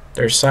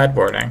 there's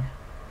sideboarding.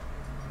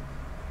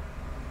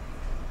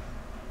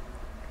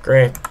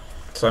 Great.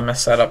 So I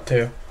messed that up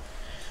too.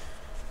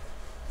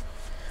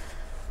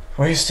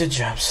 Wasted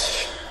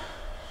gems.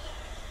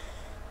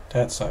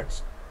 That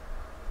sucks.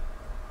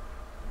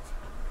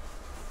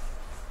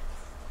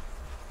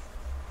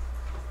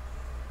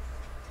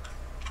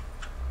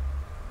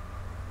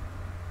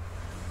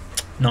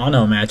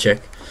 Nano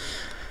magic.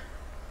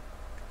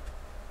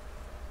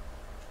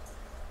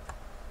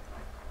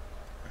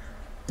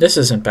 This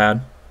isn't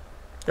bad.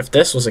 If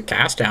this was a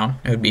cast down,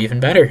 it would be even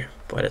better,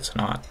 but it's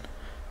not.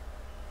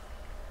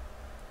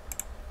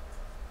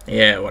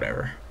 Yeah,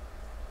 whatever.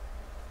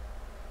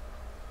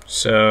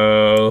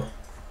 So,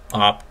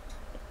 opt.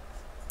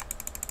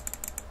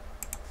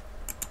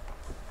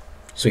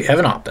 So we have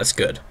an opt, that's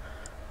good.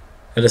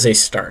 That is a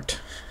start.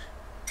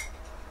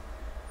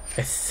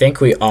 I think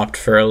we opt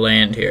for a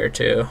land here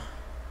too.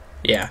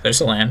 Yeah,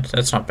 there's a land.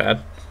 That's not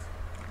bad.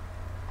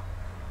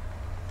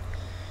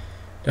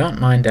 Don't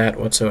mind that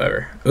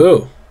whatsoever.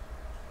 Ooh.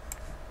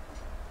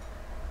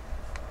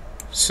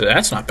 So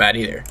that's not bad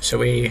either. So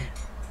we...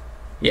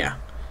 Yeah.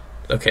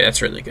 Okay,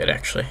 that's really good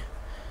actually.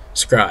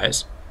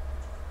 Scries.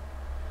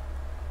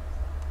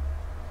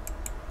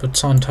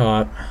 Puts on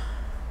top.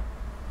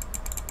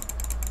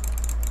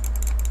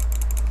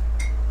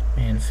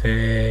 Main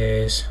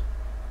phase.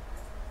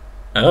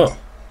 Oh,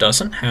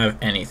 doesn't have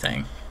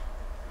anything.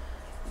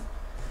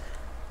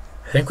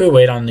 I think we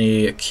wait on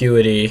the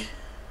Acuity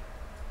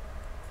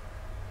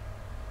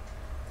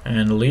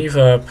and leave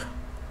up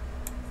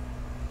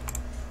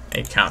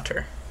a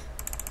counter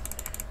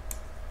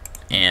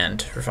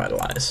and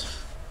revitalize.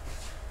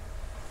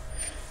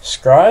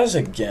 Scries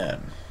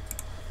again.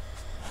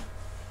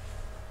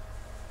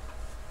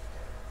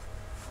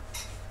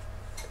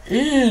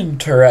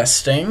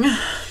 Interesting.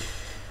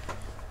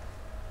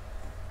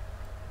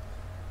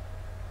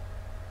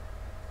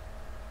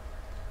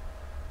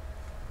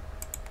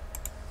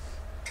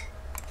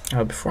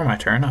 Before my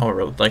turn, I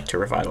would like to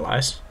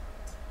revitalize.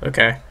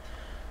 Okay.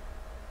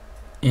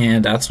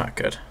 And that's not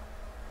good.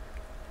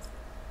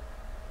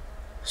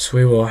 So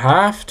we will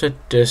have to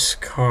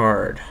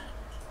discard.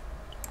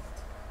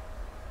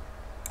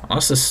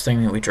 Unless this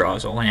thing that we draw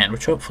is a land,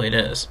 which hopefully it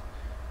is.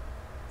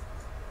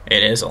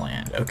 It is a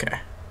land,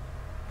 okay.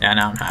 Yeah,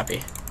 now I'm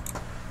happy.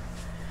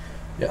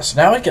 Yes,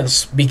 now we can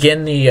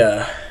begin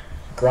the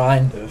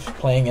grind of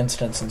playing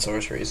instants and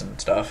sorceries and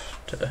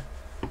stuff to...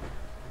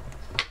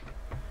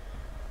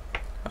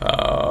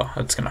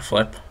 that's gonna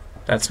flip.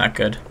 That's not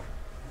good.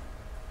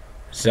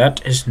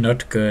 That is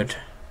not good.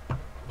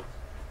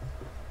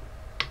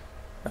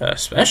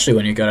 Especially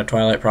when you got a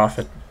Twilight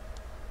Prophet.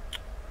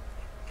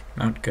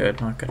 Not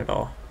good, not good at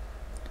all.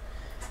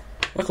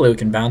 Luckily we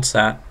can bounce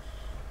that.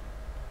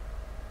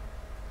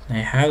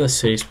 They have the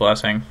City's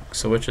Blessing,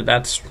 so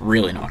that's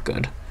really not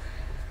good.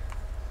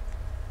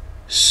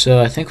 So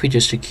I think we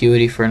just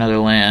Acuity for another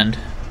land.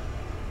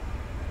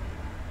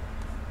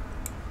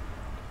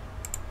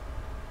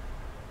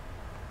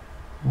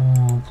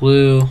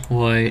 Blue,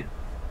 white,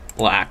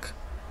 black.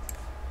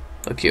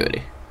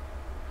 Acuity.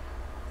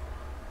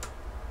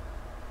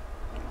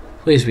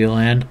 Please be a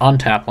land.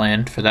 Untap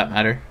land, for that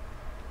matter.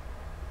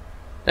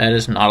 That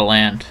is not a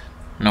land,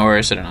 nor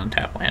is it an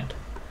untap land.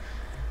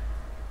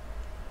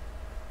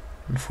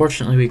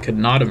 Unfortunately, we could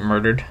not have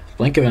murdered.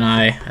 Blink of an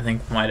Eye, I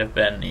think, might have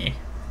been the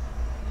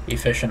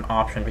efficient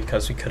option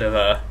because we could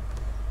have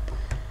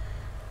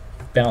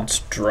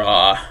bounced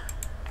draw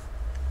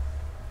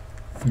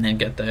and then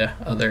get the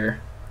other...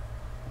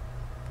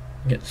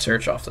 get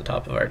search off the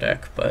top of our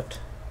deck, but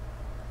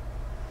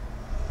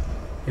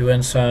you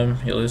win some,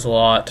 you lose a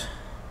lot.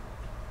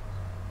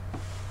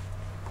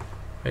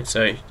 Wait,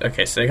 so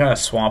okay, so they gotta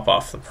swamp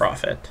off the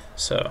Prophet,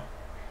 so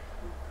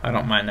I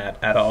don't mind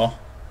that at all.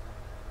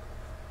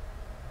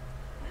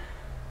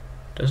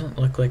 Doesn't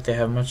look like they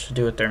have much to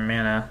do with their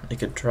mana. They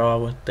could draw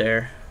with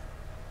their...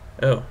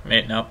 Oh,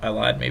 nope, I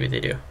lied, maybe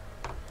they do.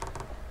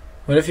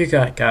 What have you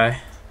got,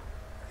 guy?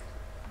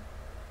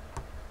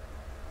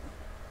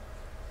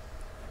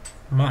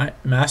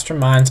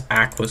 Mastermind's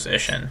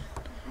Acquisition.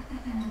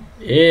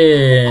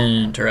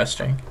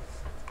 Interesting.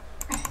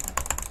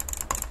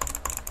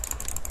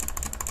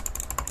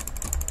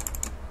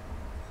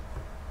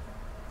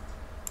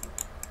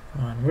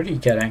 Come on, what are you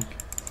getting?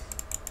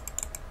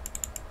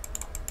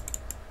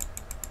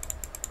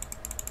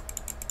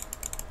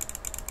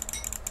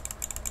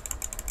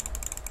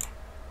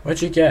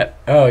 What'd you get?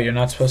 Oh, you're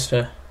not supposed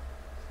to...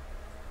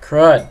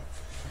 Crud.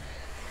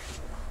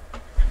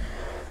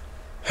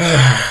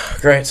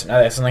 Great, so now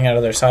they have something out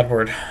of their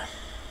sideboard.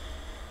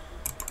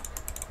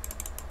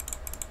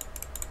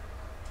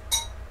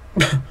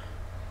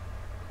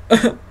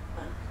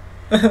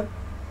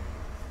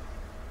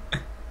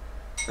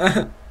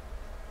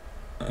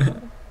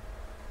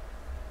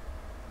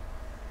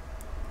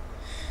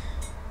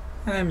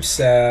 I'm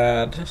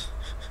sad.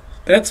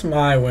 That's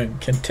my win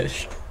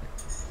condition.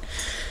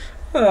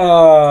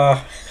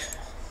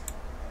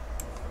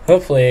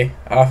 Hopefully,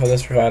 off of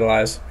this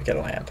Revitalize, we get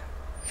a land.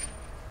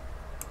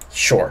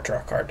 Sure, draw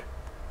a card.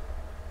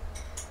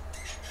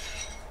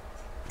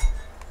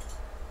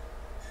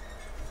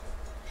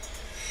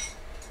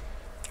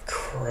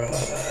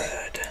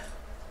 Crud.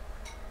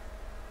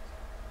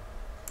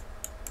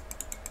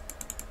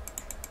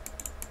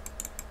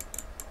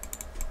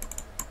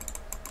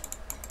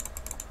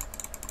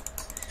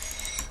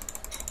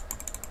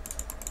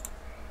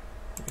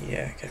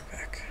 Yeah, get it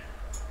back.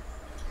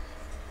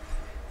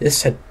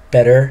 This had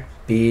better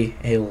be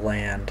a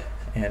land,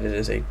 and it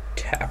is a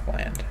tap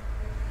land.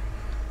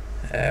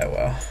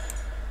 Well,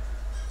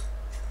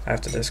 I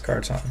have to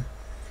discard something.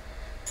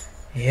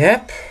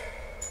 Yep.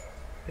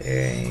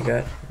 There you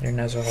got your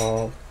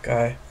Nezahal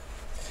guy.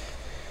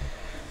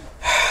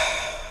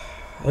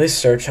 At least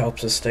search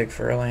helps us dig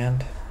for a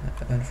land.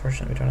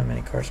 Unfortunately, we don't have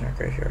many cards in our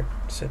graveyard.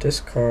 So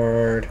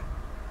discard.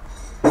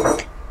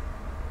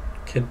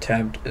 Kid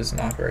Tabbed is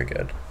not very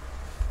good.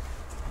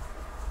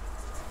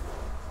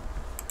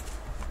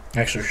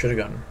 Actually, we should have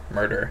gone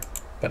Murder,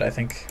 but I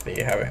think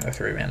the having a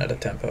 3-mana at a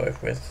tempo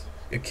with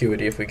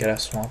Acuity, if we get a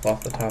swamp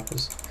off the top,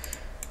 is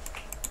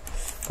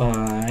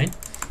fine.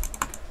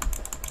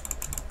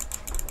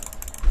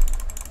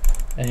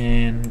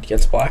 And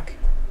gets black.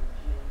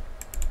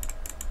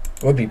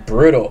 What would be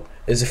brutal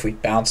is if we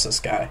bounce this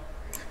guy,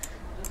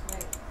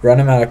 run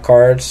him out of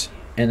cards,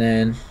 and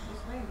then. Just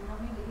wait, we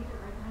don't need to eat it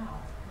right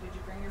now. Did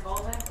you bring your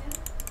ball back in?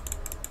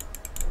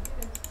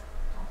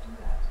 Don't do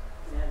that.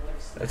 Yeah, it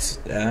looks That's.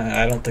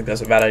 I don't think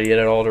that's a bad idea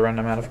at all to run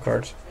him out of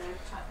cards.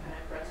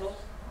 pretzels.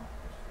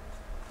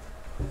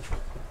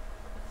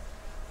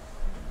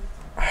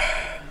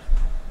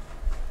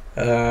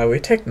 We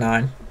take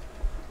 9.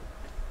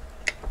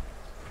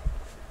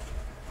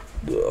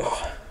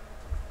 Ugh.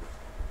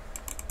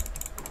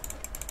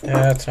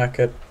 Yeah, that's not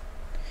good.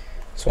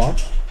 Swamp,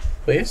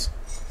 please.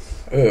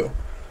 Ooh.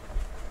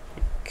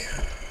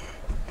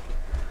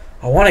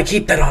 I want to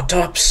keep that on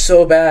top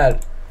so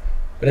bad,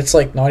 but it's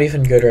like not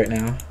even good right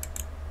now.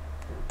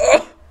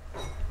 Oh!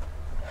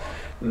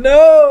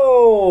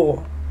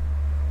 No!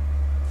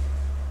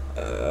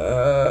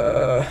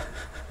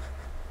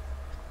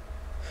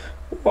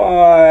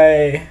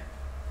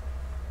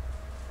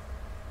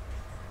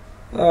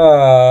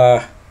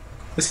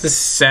 This is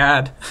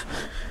sad.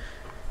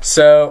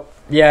 So,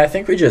 yeah, I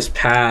think we just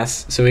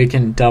pass so we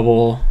can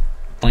double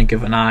blink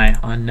of an eye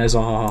on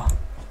Nezahal.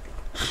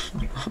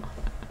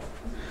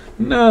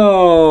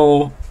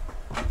 No!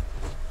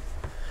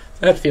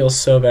 That feels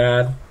so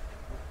bad.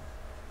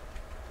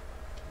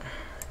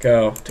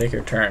 Go, take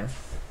your turn.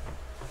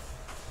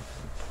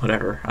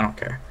 Whatever, I don't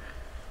care.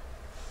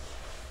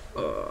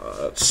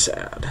 That's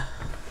sad.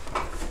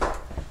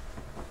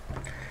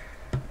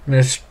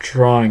 Missed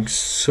drawing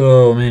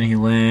so many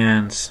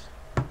lands.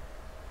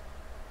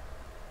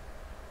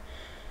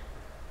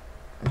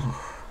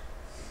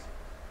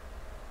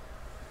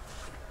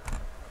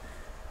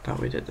 Thought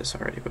we did this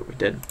already, but we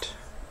didn't.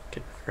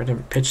 Get rid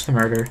of pitch the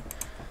murder.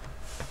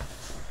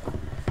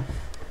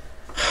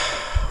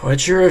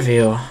 What'd you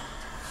reveal?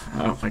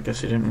 Oh, I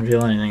guess you didn't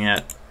reveal anything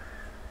yet.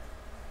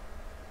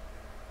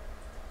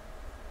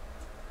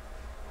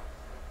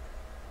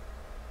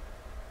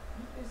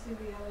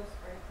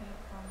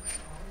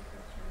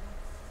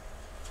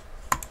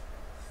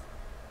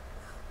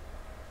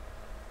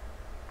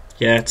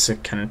 Yeah, it's a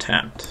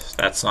contempt.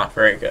 That's not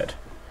very good.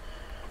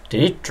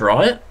 Did he draw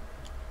it?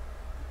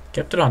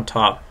 Kept it on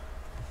top.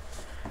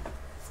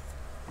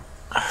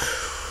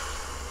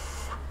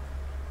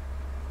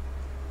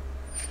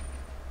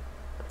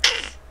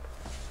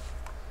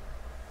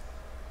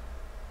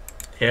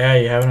 Yeah,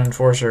 you have an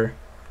enforcer.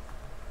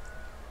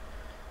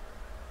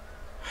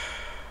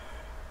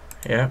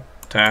 Yep,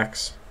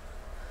 tax.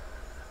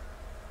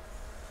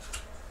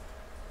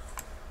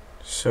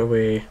 So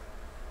we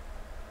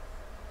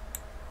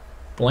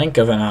blink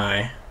of an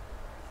eye.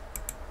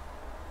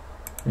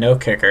 No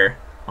kicker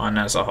on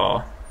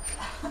Nezahal.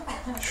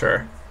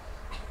 Sure.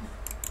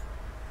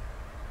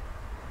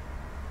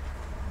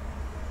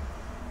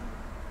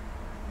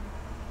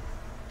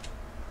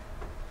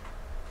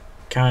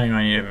 Counting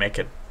on you to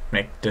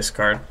make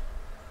discard.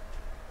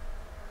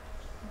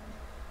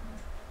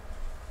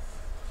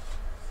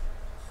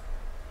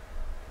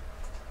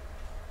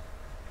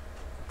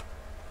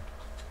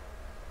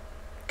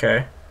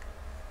 Okay.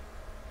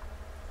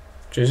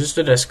 Chooses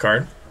to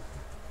discard.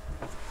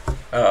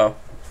 Uh-oh.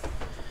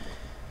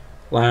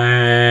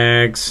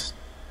 Lags.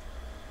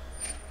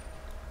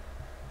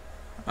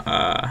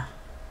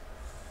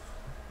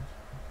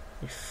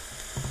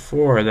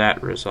 Before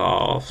that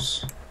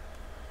resolves,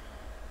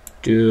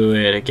 do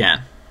it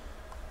again.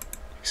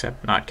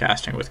 Except not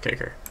casting with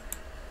kicker.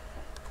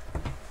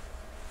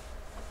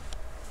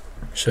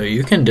 So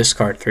you can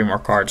discard 3 more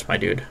cards, my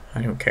dude.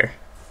 I don't care.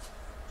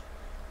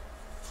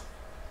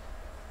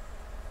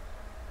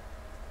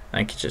 I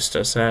think he just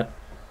does that.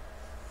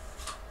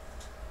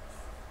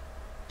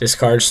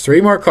 Discards 3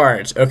 more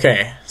cards.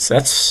 Okay, so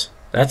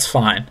that's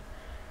fine.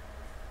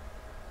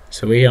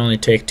 So we only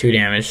take 2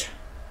 damage.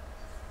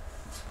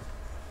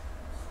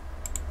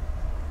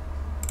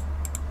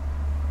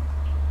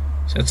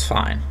 So that's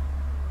fine.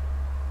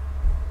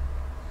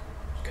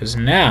 Because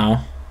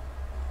now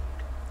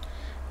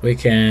we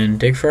can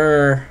dig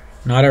for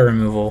not a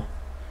removal.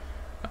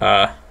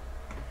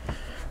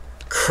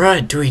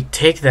 Crud, do we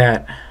take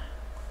that?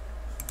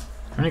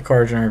 How many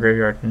cards are in our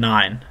graveyard?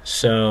 9.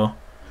 So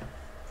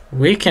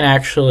we can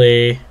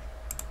actually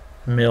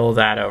mill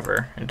that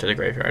over into the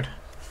graveyard.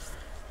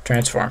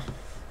 Transform.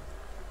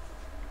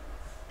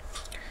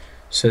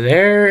 So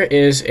there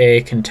is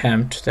a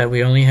contempt that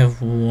we only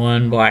have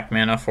 1 black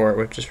mana for,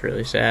 which is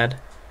really sad.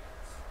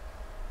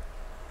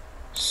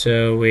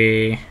 So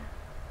I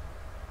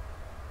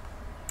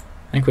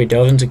think we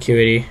delve into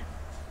Acuity.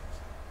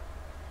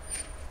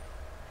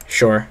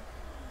 Sure.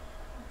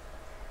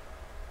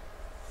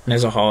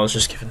 Nezahal is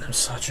just giving them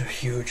such a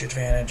huge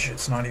advantage,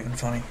 it's not even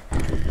funny.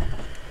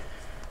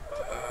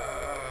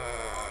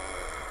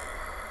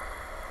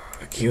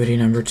 Acuity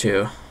number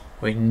 2.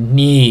 We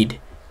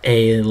need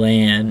a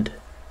land.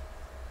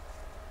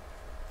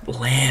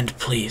 Land,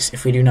 please.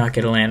 If we do not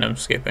get a land, I'm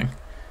skipping.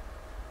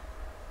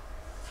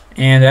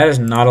 And that is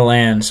not a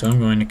land, so I'm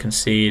going to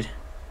concede.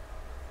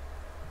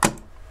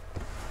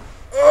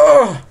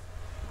 Oh!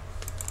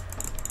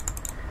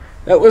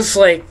 That was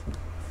like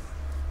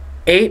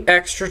 8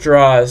 extra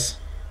draws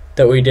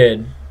that we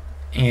did,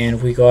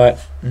 and we got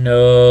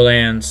no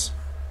lands.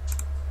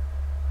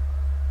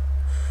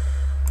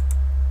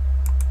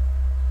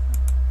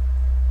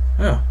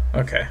 Oh,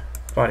 okay.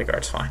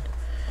 Bodyguard's fine.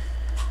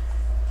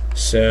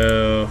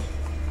 So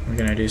we're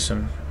gonna do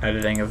some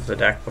editing of the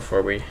deck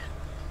before we,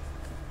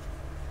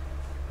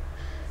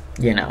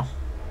 you know.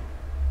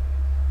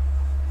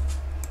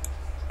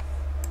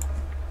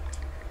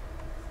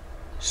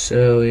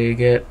 So we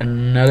get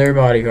another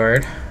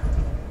bodyguard.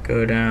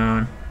 Go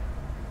down.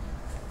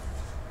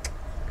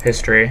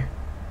 History.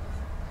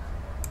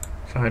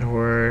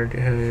 Sideward.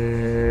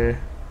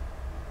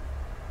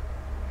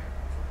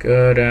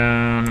 Go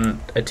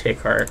down a take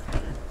heart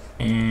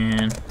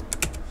and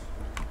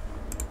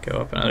go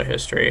up another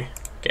history.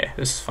 Okay,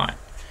 this is fine.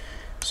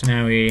 So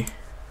now we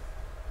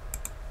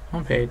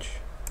homepage,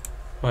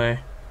 play,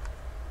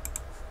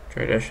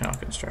 traditional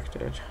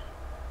constructed.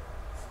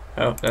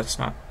 Oh, that's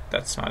not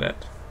it.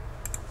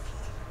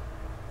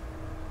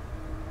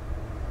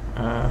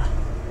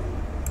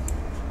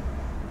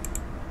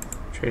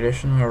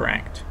 Traditional or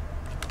ranked?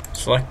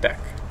 Select deck.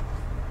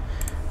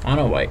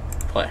 Mono white.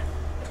 Play.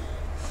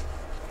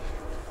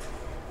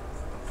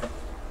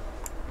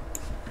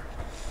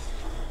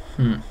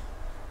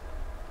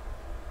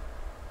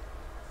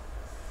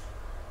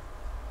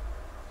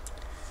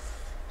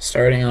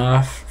 Starting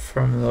off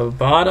from the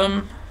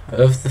bottom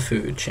of the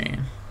food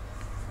chain.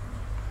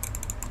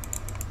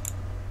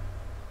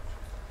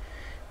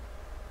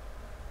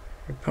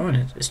 Your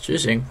opponent is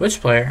choosing which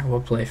player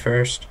will play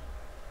first.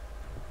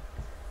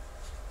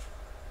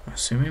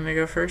 Assuming they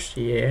go first?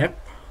 Yep.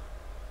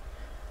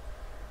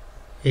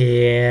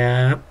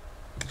 Yep.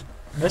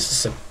 This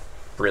is a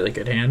really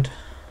good hand.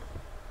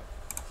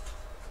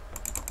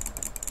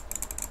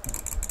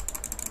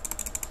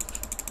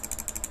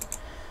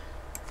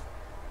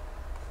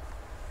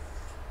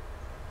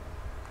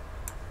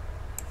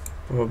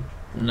 Oh,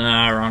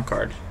 nah, wrong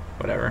card.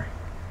 Whatever.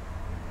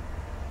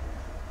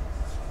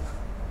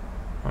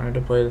 Wanted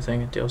to play the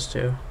thing it deals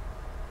to.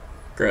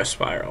 Growth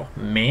Spiral.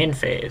 Main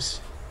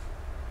phase.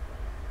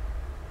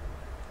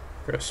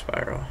 Growth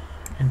Spiral.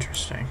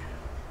 Interesting.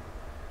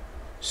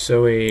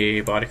 So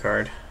a body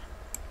card.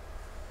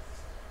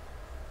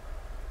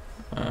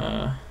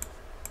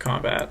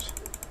 Combat.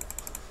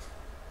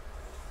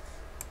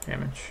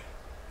 Damage.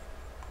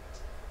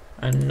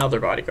 Another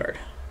body card.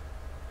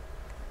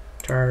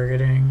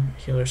 Targeting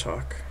Healer's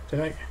Hawk.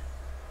 Did I?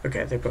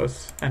 Okay, they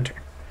both enter.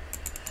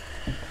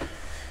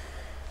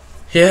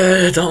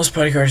 Yeah, Dauntless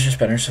Bodyguard is just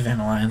better than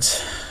Savannah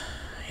Lions.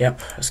 Yep,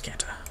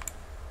 Azcanta.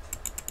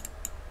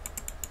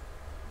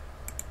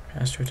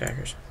 Pass to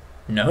attackers.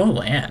 No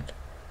land.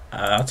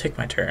 I'll take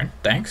my turn.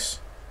 Thanks.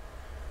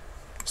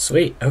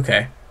 Sweet.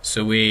 Okay.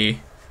 So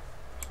we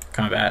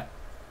combat.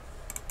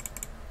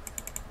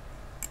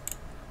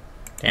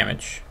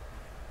 Damage.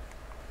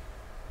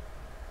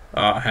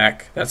 Oh,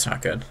 heck. That's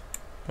not good.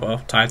 Well,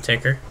 Tithe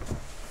Taker.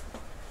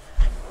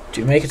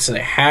 Do make it so they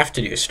have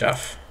to do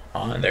stuff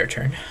on their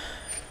turn.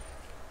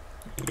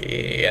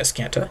 Yes,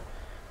 Azcanta.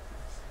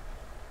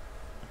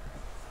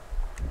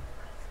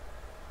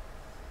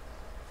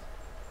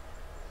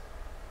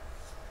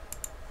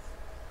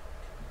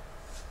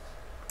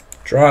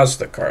 Draws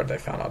the card they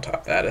found on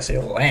top. That is a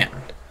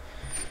land.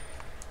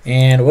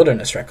 And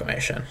Wilderness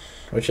Reclamation,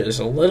 which is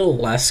a little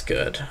less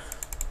good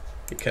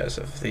because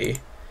of the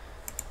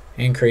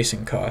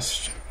increasing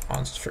cost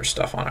for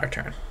stuff on our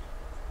turn.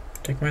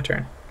 Take my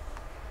turn.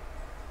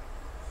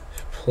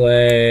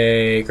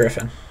 Play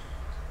Griffin.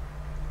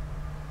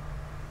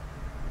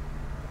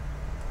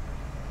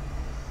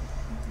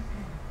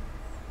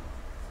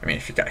 I mean,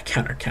 if you got to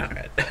counter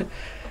it.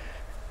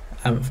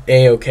 I'm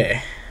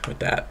A-okay with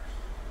that.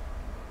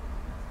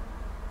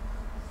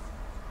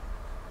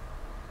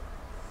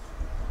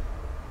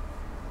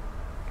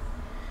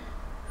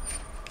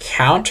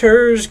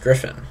 Counters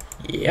Griffin.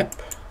 Yep.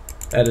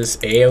 That is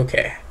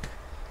A-okay.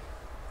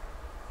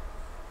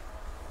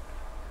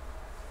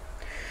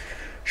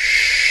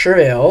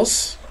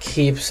 Travails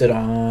keeps it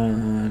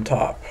on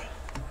top.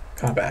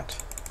 Combat.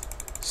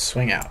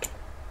 Swing out.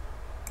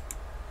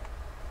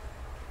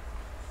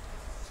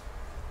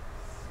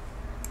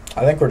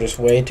 I think we're just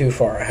way too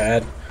far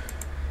ahead.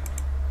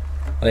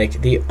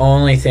 Like, the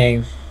only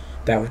thing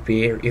that would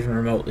be even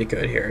remotely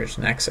good here is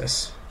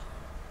Nexus.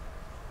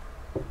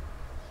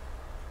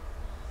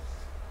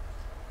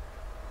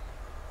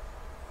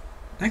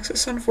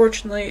 Nexus,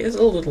 unfortunately, is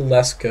a little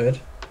less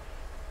good.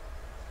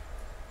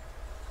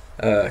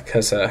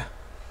 Because,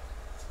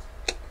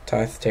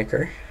 Tithe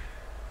Taker.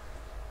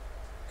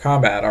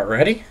 Combat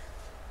already?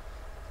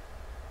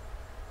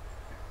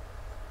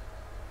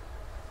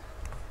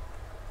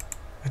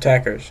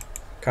 Attackers.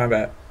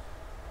 Combat.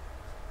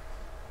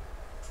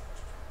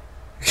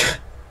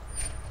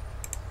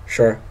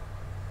 Sure.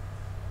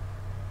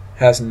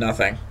 Has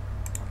nothing.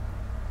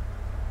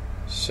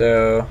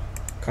 So,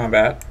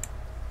 combat.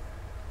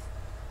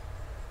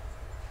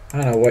 I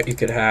don't know what you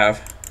could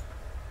have.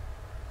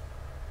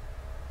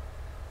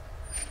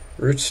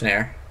 Root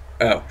Snare.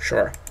 Oh,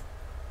 sure.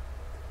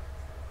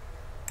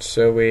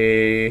 So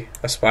we...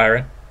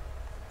 Aspirant.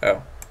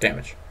 Oh,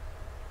 damage.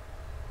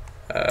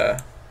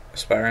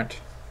 Aspirant.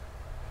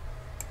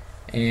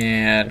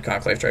 And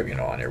Conclave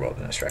Tribunal on your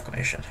Wilderness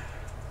Reclamation.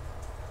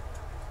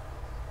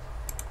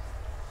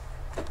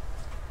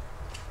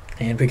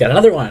 And we got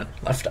another one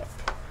left up.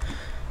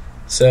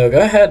 So go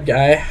ahead,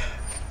 guy.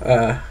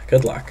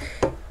 Good luck.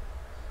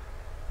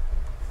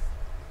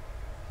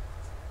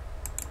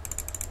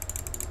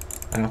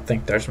 I don't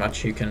think there's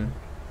much you can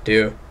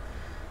do.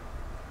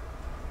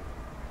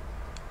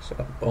 So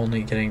I'm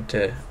only getting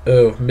to...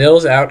 Oh,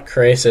 mills out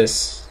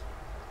Krasis.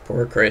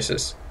 Poor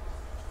Krasis.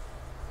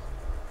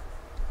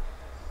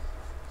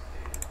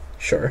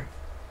 Sure.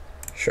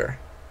 Sure.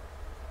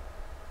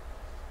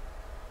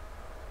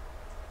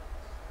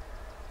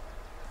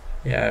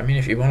 Yeah, I mean,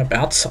 if you want to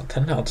bounce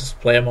something, I'll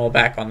just play them all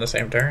back on the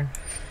same turn.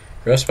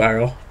 Growth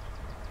Spiral.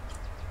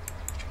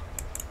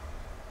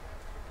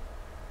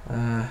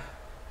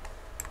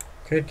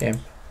 Good game.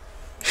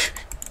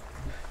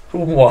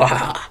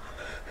 Wow.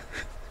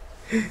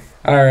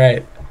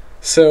 Alright,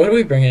 so what do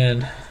we bring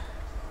in?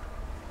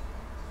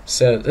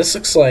 So this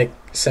looks like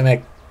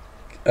Simic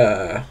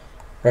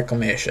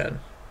Reclamation.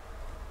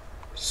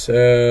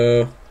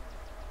 So,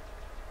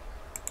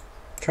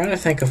 trying to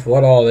think of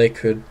what all they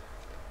could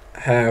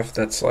have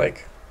that's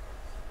like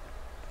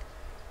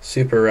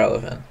super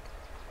relevant.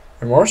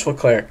 Remorseful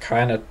Cleric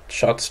kind of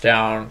shuts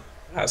down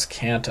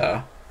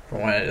Azcanta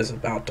when it is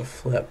about to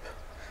flip,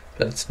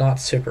 but it's not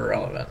super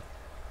relevant.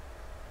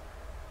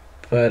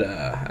 But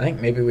I think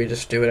maybe we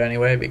just do it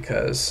anyway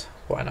because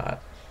why not?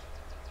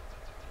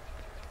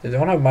 They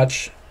don't have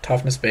much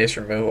toughness base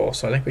removal,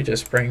 so I think we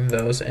just bring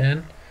those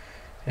in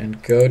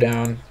and go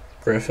down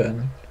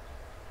Griffin.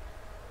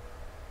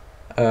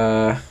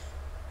 I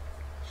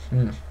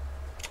don't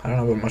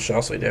know what much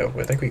else we do.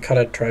 I think we cut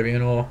a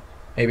Tribunal,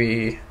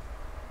 maybe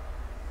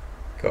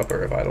go up a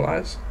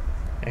Revitalize,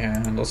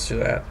 and let's do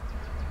that.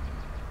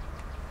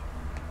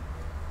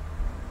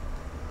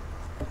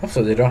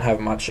 Hopefully they don't have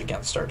much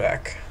against our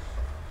deck.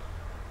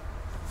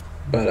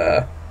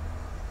 But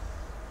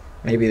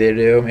maybe they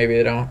do, maybe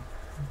they don't.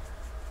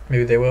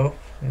 Maybe they will,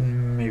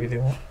 maybe they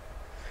won't.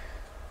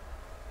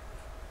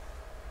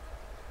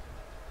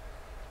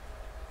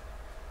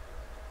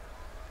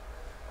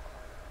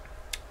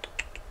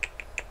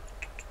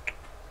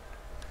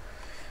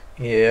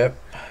 Yep.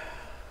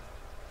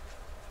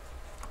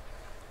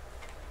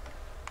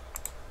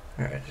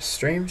 Alright, is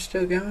stream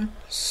still going?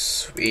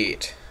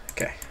 Sweet.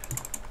 Okay.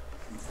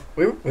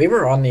 We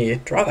were on the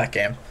draw that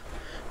game.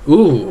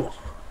 Ooh.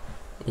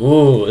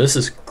 Ooh, this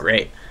is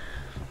great.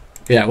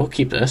 Yeah, we'll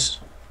keep this.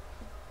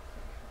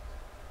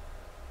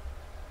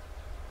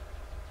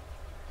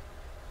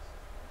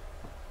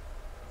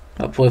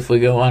 Hopefully if we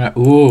go on a...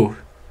 Ooh.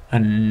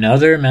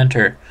 Another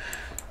Mentor.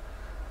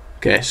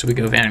 Okay, so we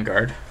go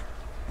Vanguard.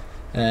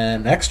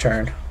 And next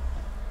turn,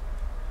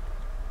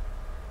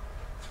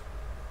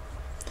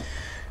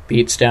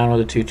 beats down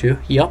with a 2/2.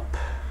 Yup.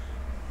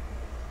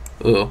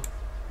 Ooh.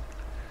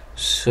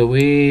 So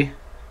I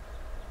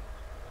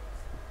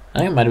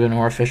think it might have been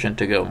more efficient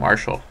to go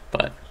Marshall,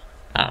 but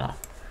I don't know.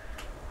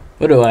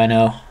 What do I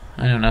know?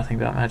 I know nothing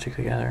about Magic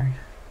the Gathering.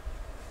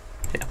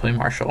 Yeah, play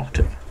Marshall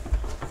too.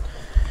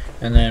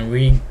 And then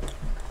we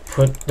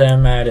put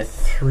them at a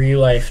 3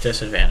 life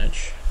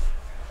disadvantage.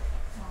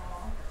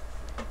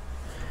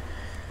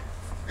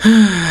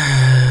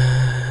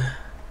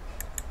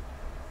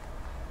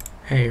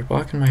 Hey, you're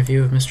blocking my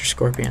view of Mr.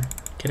 Scorpion.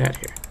 Get out of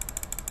here.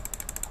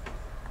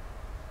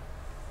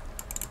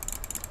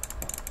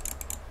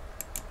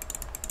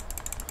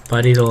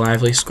 Buddy the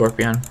Lively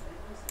Scorpion.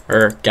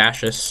 Or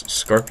Gaseous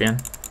Scorpion.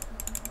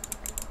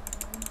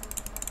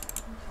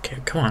 Okay,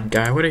 come on,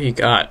 guy. What have you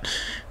got?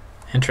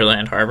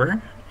 Hinterland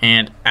Harbor.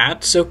 And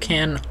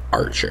Atsokan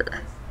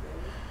Archer.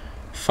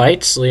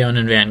 Fights Leon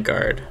and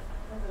Vanguard.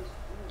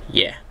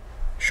 Yeah,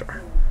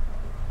 sure.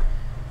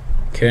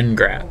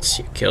 Congrats,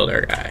 you killed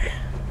our guy.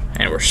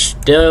 And we're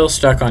still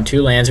stuck on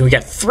 2 lands, and we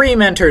got 3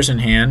 Mentors in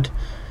hand.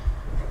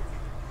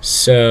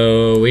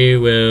 So we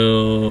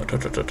will... I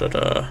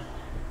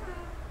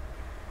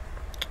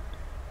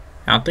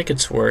don't think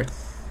it's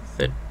worth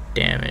the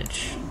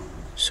damage.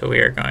 So we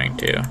are going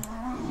to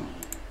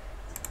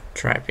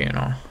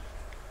Tribunal.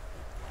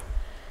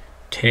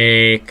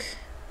 Take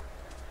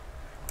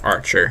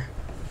Archer.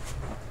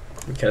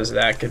 Because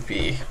that could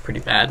be pretty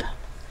bad.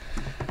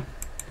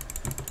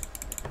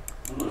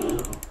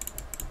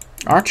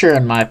 Archer,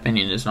 in my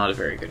opinion, is not a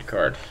very good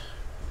card,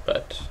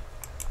 but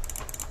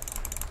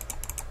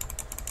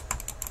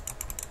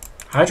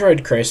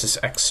Hydroid Crisis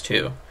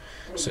X2,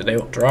 so they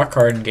will draw a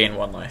card and gain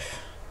 1 life.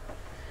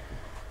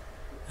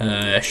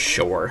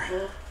 Sure.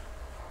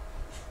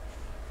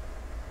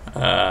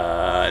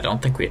 I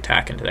don't think we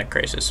attack into that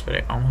Crisis, but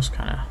I almost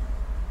kind of...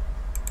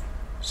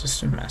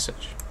 System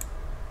message.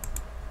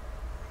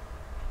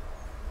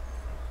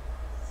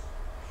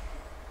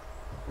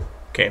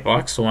 Okay,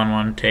 blocks the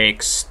 1/1,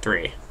 takes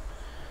 3.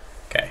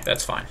 Okay,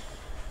 that's fine.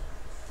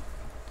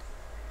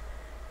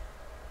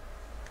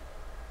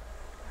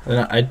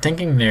 I'm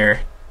thinking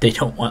they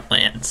don't want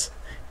lands,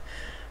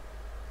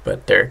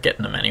 but they're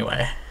getting them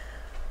anyway.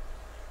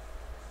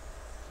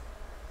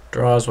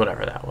 Draws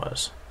whatever that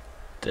was,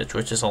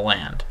 which is a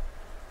land.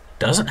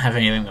 Doesn't have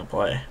anything to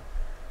play.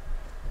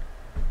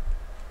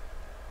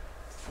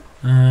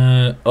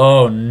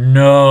 Oh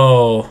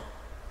no.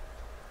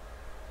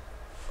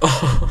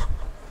 Oh.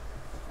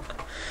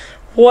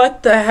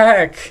 What the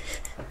heck?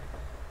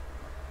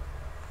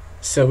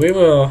 So we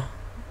will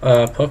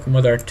poke him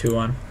with our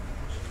 2/1.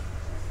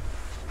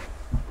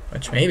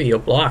 Which maybe you'll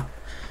block.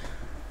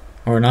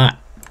 Or not.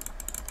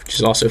 Which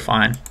is also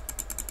fine.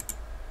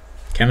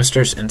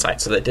 Chemister's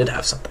Insight, so they did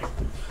have something.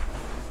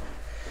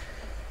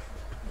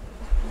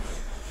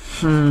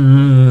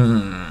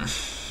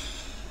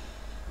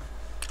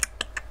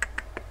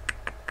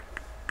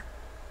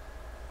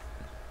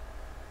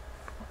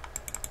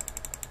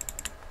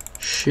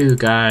 Shoo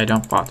guy,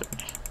 don't bother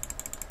me.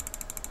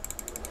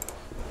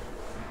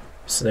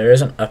 So there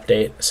is an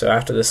update, so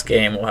after this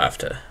game we'll have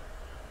to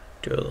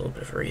do a little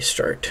bit of a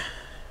restart.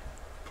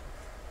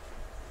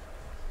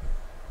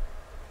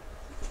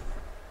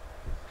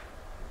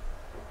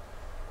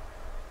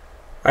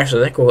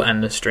 Actually, I think we'll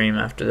end the stream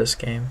after this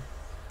game.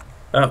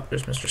 Oh,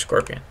 there's Mr.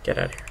 Scorpion. Get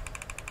out of here.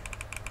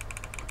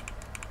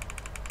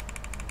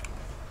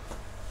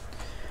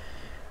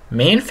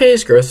 Main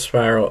phase growth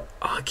spiral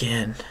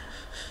again.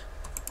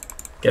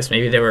 Guess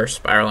maybe they were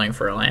spiraling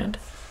for a land.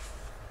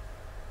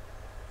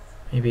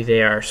 Maybe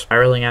they are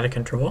spiraling out of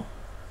control.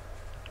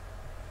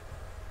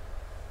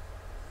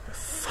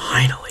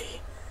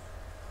 Finally.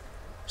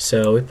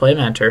 So we play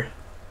Mentor.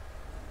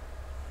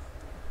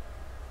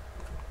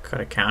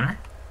 Got a counter.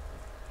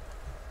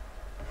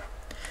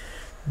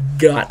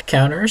 Got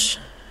counters.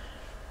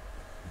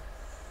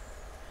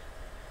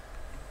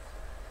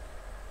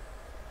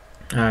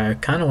 I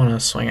kind of want to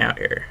swing out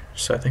here,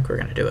 so I think we're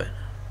going to do it.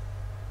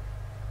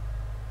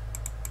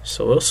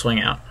 So we'll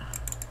swing out.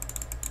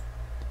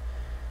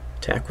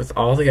 Attack with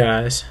all the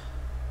guys.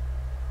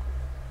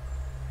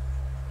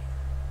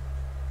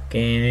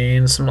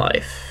 Gain some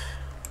life.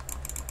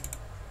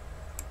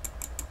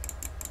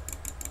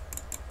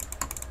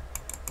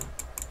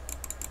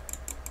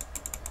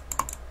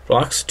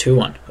 Blocks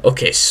 2-1.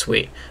 Okay,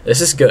 sweet.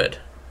 This is good.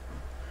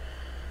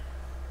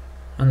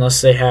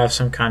 Unless they have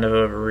some kind of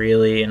a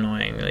really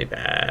annoyingly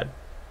bad...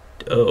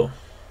 Oh.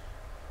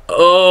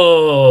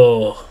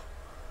 Oh!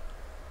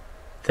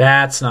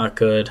 That's not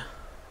good.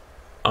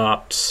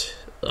 Opt.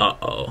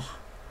 Uh-oh.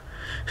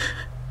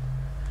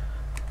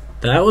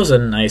 That was a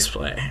nice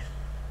play.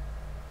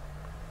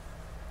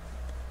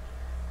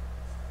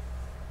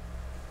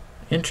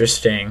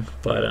 Interesting,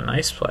 but a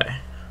nice play.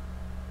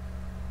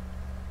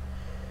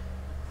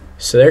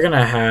 So they're going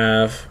to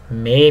have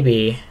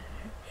maybe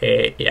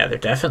a... Yeah, they're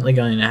definitely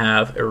going to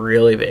have a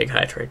really big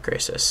high trade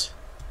crisis.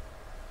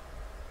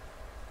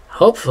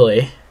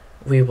 Hopefully,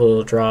 we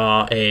will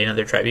draw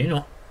another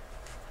tribunal.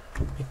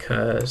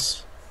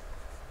 Because...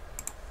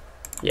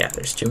 Yeah,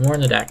 there's 2 more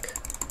in the deck.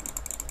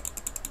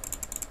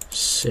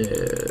 So...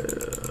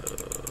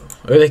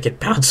 Or they could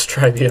bounce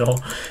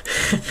tribunal.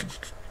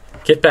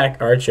 Get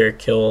back Archer,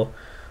 kill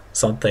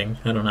something.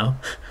 I don't know.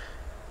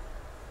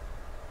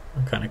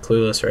 I'm kind of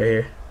clueless right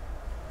here.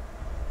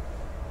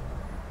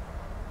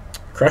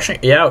 Crushing?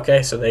 Yeah,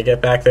 okay, so they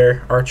get back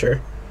their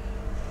Archer.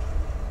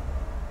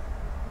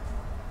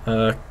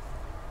 What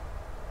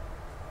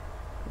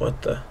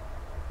the?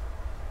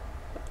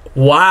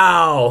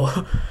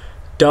 Wow!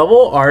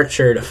 Double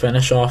Archer to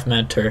finish off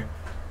Mentor.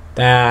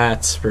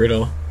 That's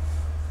brutal.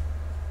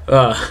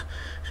 That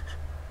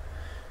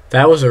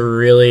was a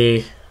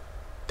really...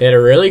 They had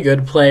a really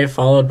good play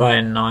followed by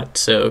a not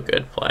so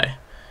good play.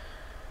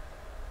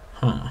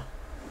 Huh.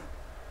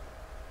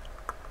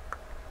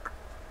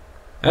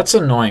 That's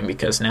annoying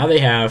because now they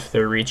have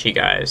their Reachy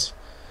guys.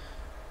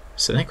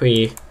 So I think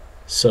we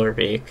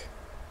Silverbeak.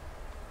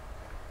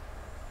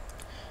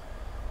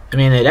 I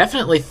mean, they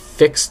definitely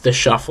fixed the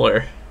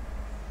Shuffler.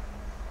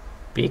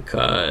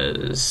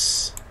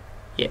 Because...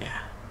 Yeah.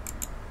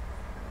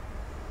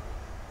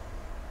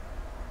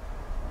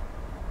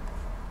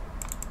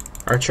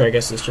 Archer, I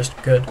guess, is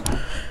just good.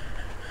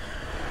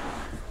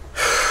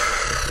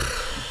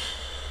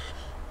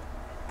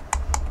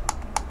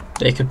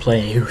 They could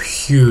play a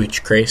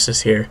huge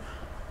crisis here.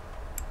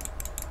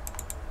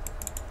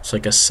 It's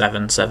like a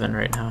 7-7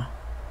 right now.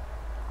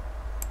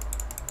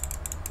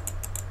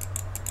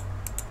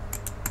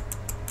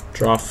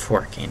 Draw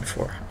 4, gain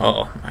 4.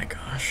 Oh my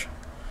gosh.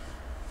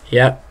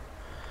 Yep.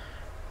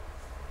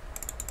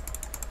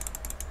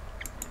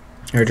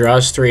 Or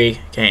draws 3,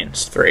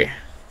 gains 3.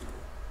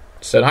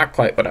 So not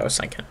quite what I was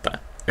thinking,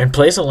 but... And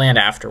plays a land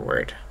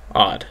afterward.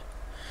 Odd.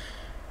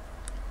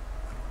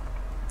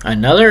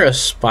 Another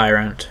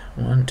Aspirant.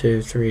 1,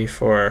 2, 3,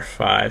 4,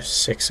 5,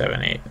 6,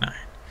 7, 8, 9.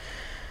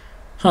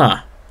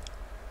 Huh.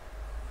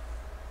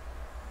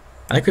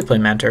 I think we play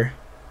Mentor.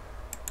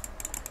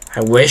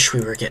 I wish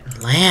we were getting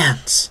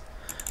lands.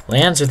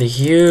 Lands are the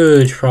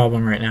huge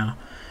problem right now.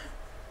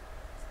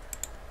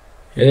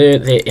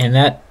 And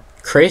that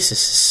crisis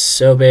is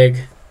so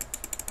big.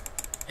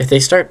 If they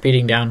start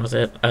beating down with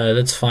it,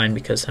 that's fine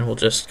because then we'll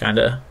just kind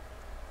of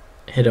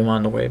hit them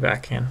on the way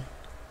back in.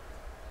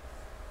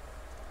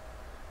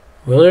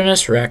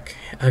 Wilderness Wreck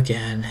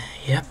again.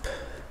 Yep.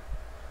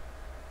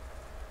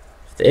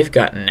 If they've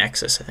got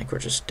Nexus, I think we're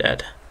just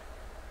dead.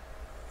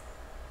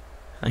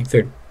 I think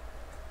they're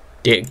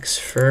digs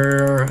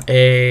for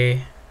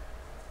a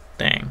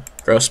thing.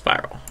 Growth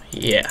Spiral.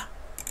 Yeah.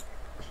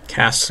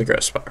 Casts the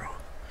Growth Spiral.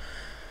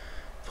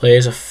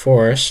 Plays a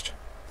Forest.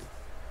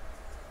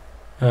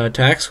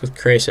 Attacks with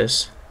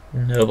Crisis.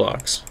 No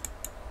blocks.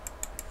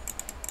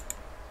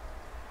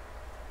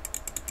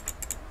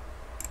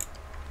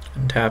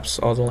 And taps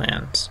all the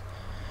lands.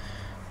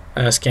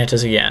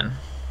 Scantas again.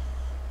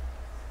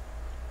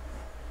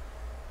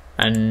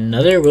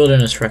 Another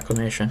Wilderness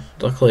Reclamation.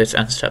 Luckily it's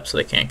end step so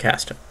they can't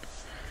cast it.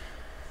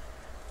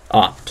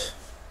 Opt.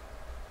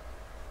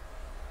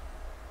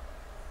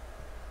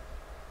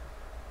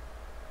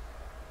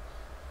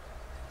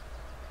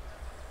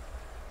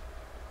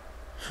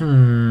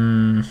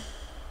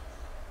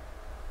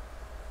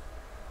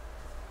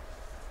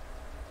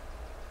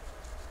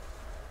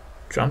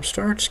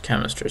 Jumpstarts,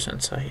 Chemist's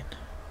Insight.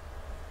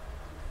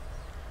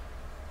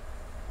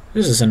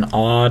 This is an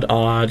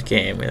odd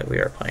game that we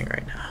are playing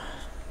right now.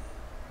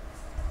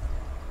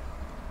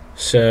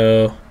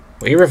 So,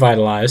 we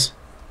revitalize.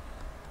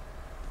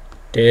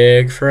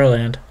 Dig for a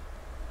land.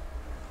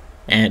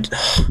 And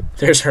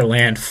there's our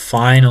land,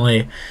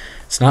 finally.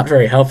 It's not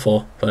very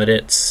helpful, but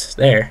it's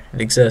there.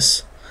 It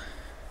exists.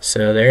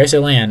 So there's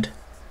a land.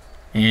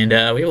 And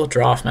we will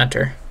draw off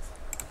Mentor.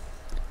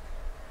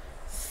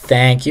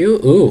 Thank you.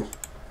 Ooh.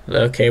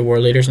 Okay, War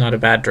Leader's not a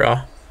bad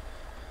draw.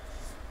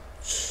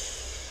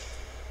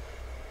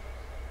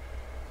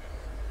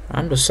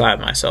 I'm beside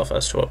myself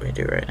as to what we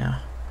do right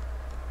now.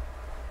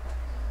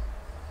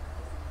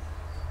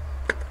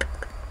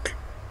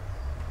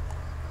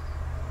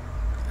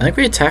 I think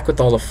we attack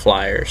with all the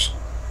flyers.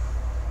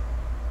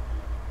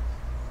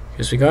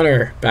 Because we got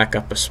our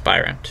backup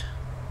aspirant.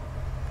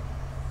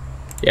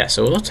 Yeah,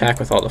 so we'll attack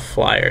with all the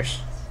flyers.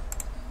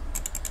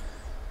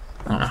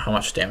 I don't know how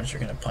much damage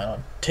you're going to plan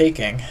on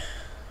taking.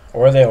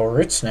 Or they'll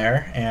root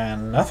snare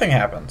and nothing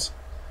happens.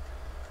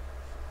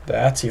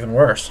 That's even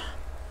worse.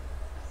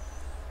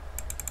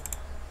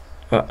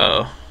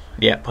 Uh-oh.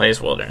 Yeah,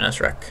 plays Wilderness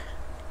Wreck.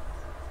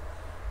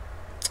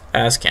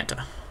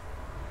 Azcanta.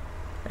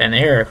 And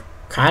they're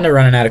kind of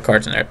running out of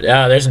cards in there.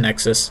 Ah, there's a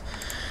Nexus.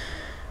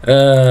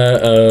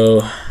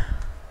 Uh-oh.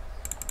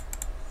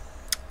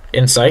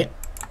 Insight.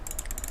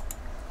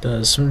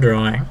 Does some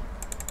drawing.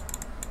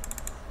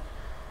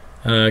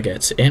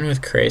 Gets in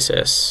with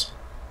Krasis.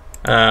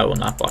 Will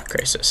not block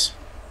Krasis.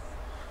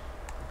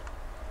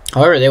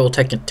 However, they will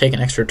take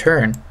an extra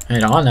turn,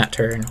 and on that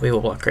turn, we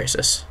will block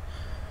Krasis.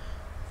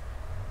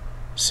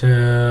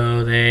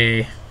 So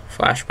they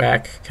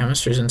flashback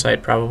Chemist's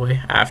Insight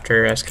probably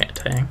after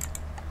Azcanta.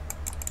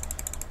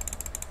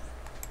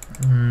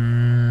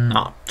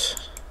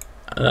 Not.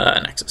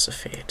 Nexus of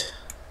Fate.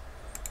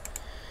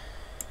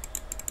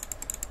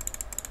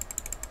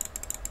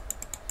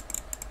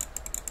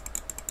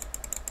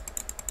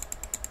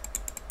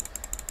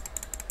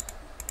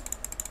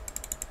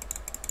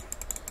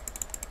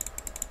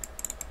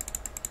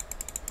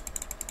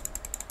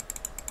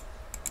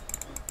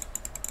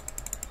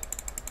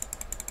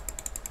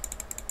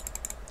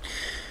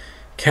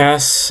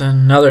 Casts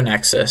another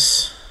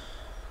Nexus.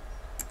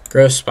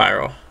 Growth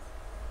Spiral.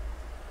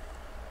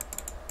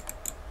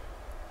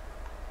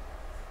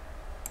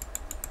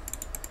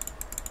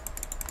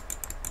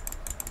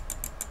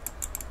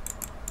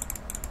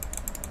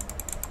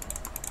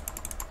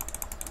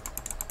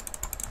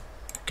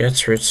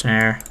 Gets Root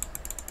Snare.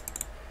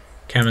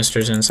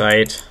 Chemist's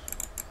Insight.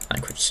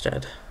 Language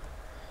dead.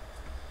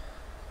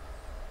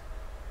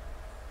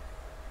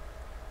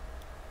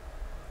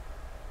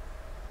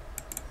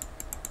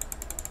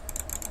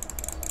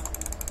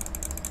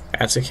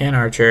 Azcanta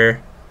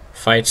Archer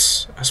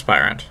fights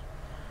Aspirant.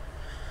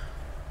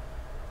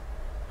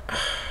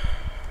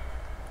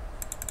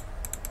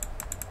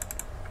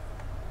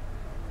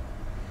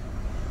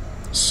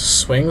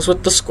 Swings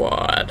with the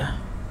squad.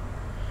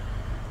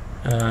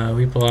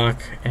 We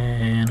block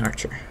an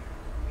Archer.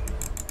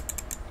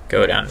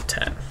 Go down to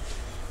 10.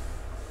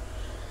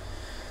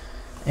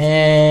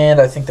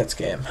 And I think that's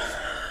game.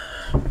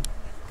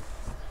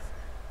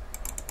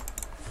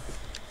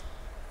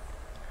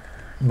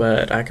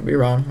 But I could be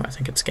wrong. I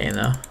think it's game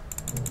though.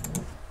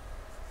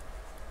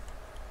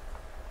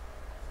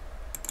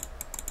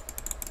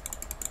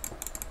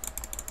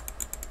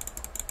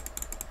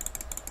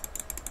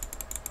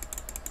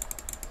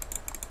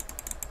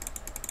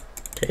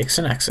 Takes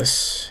a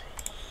Nexus.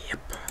 Yep.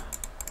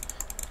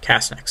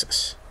 Cast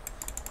Nexus.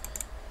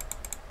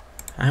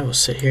 I will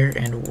sit here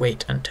and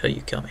wait until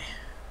you kill me.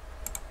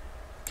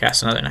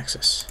 Cast another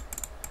Nexus.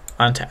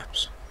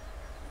 Untaps.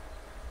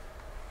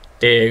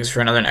 Digs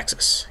for another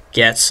Nexus.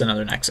 Gets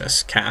another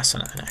Nexus. Casts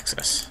another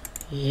Nexus.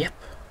 Yep.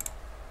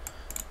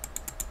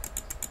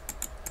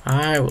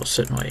 I will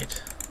sit and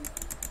wait.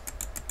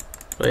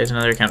 Plays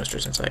another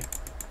Chemist's Insight.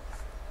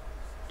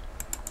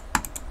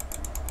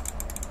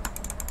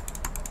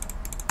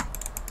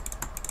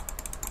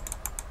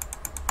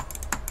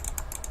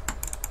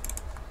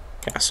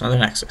 Cast another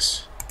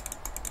Nexus.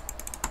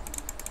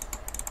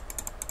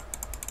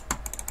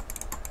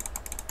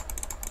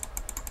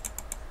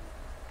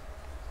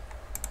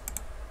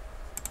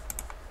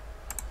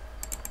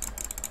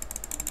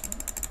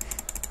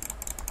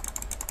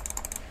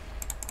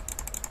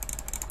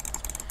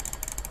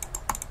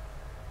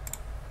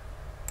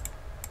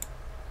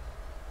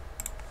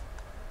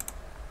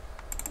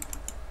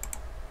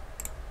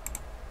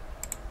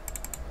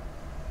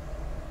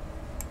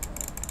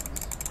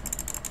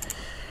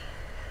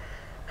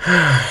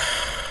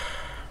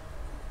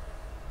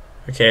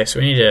 Okay, so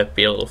we need to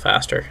be a little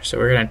faster. So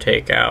we're going to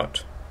take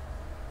out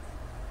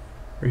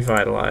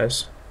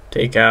Revitalize,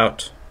 take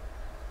out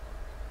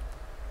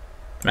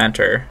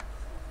Mentor.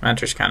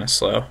 Mentor's kind of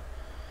slow.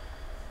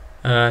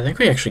 I think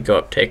we actually go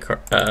up take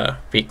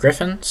beat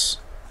Griffins.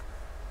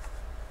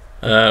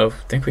 I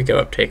think we go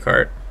up take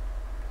heart.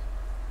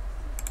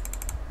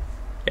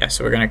 Yeah,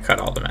 so we're going to cut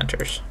all the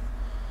Mentors.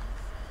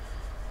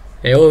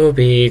 They will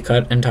be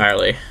cut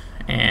entirely,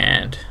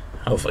 and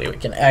hopefully we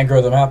can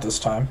aggro them out this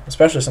time,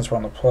 especially since we're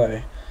on the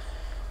play.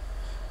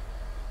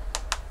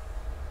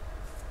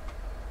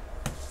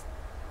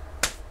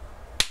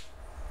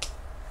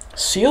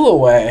 Seal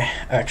Away,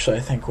 actually,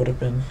 I think would have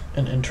been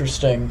an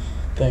interesting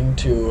thing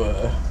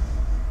to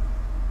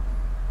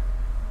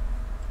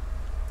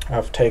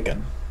have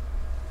taken.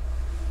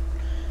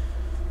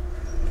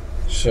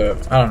 So,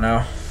 I don't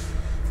know.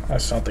 I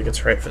just don't think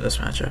it's right for this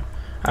matchup.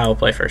 I will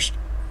play first.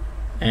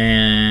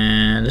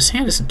 And this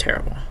hand isn't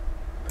terrible,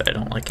 but I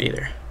don't like it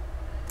either.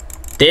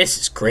 This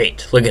is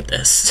great. Look at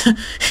this.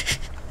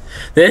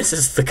 This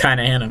is the kind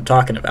of hand I'm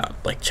talking about.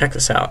 Like, check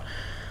this out.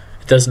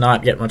 It does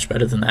not get much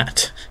better than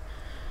that.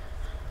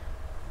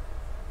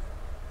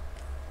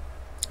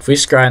 If we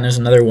scry and there's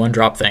another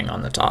one-drop thing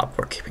on the top,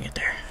 we're keeping it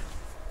there.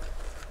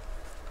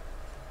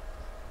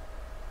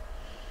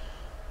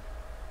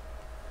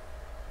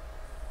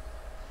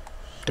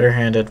 Their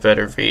hand had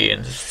better V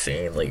and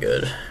insanely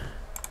good.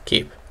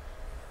 Keep.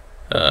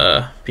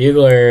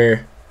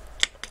 Bugler.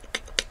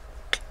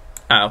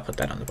 I'll put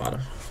that on the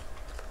bottom.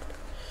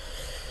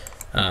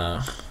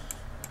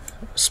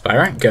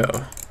 Spirant, go.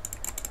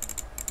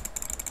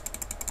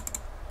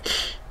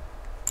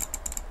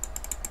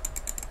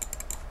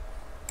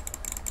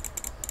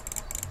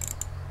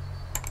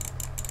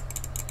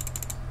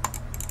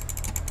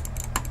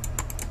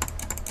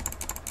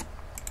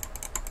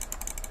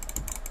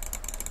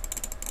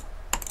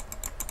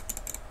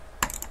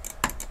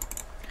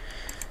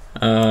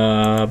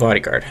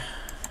 Bodyguard.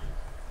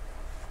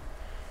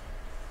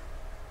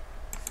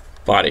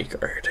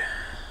 Bodyguard.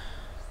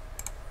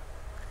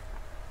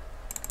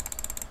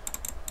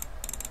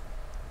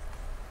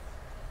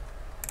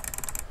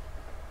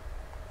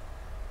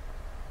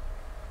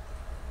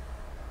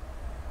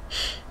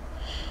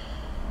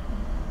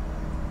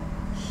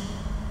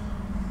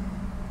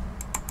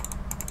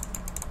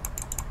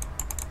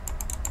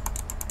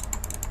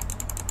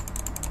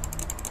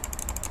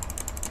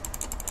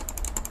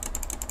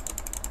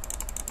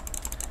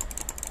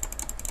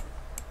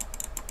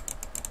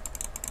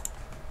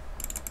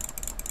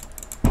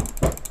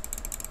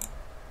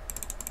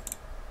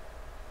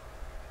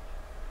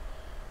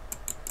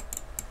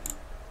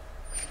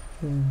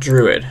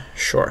 Druid,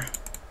 sure.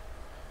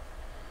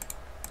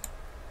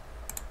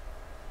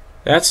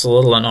 That's a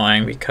little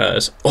annoying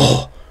because...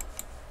 Oh!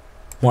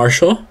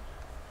 Marshall?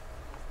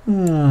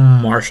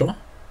 Marshall.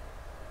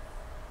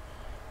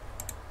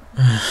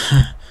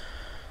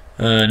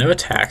 No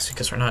attacks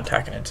because we're not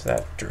attacking into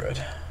that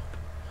Druid.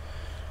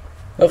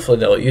 Hopefully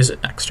they'll use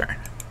it next turn.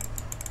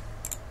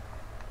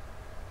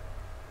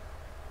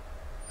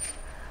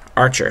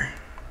 Archer.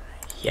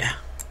 Yeah.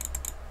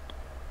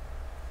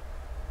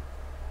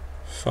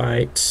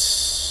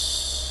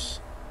 Fights.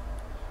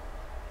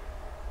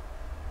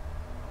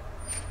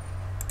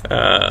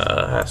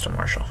 Aston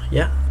Marshall.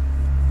 Yeah.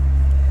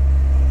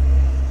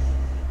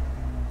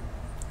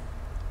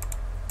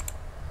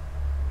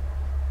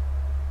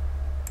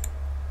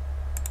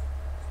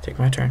 Take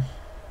my turn.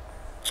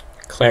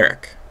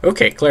 Cleric.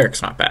 Okay,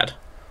 Cleric's not bad.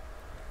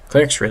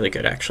 Cleric's really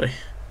good, actually.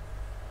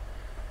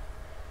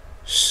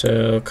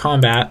 So,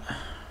 combat.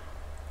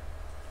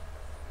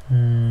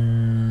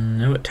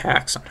 No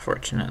attacks,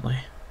 unfortunately.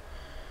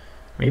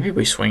 Maybe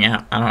we swing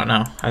out. I don't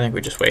know. I think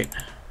we just wait.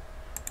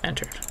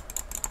 Entered.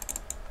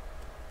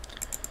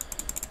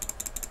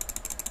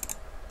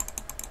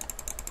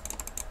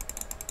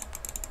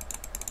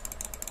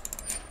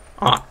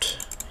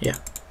 Opt. Yeah.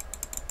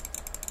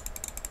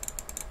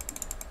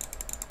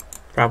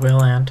 Probably a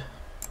land.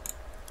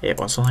 Yeah, it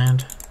wants a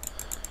land.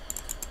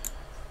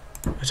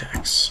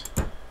 Attacks.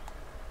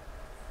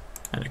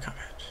 And a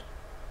combat.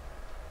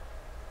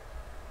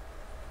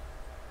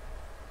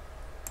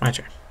 My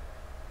turn.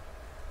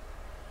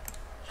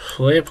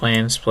 Play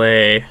Plains,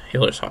 play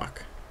Healer's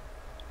Hawk.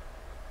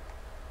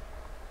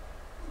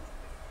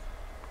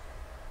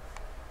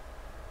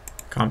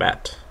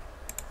 Combat.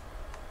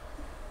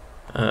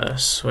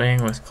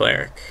 Swing with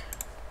Cleric.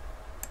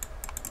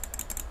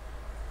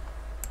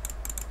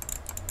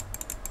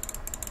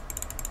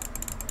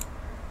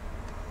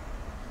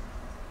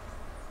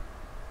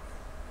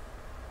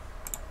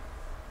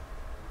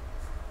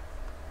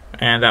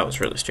 And that was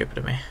really stupid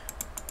of me.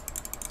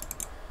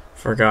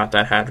 Forgot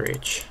that had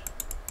reach.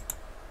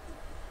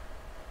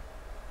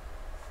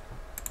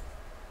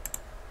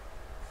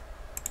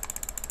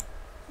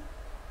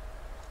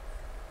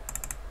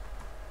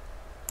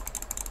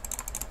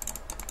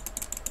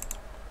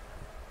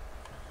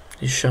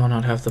 You shall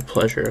not have the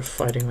pleasure of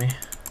fighting me.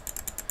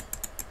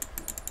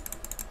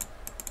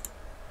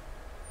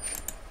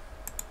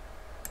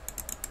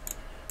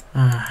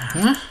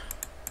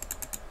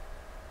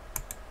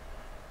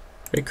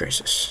 Big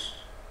crisis.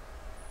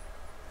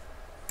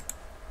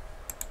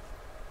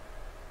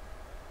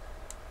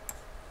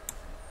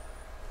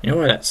 You know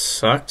why that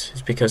sucked?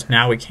 It's because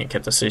now we can't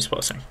get the City's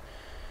Blessing.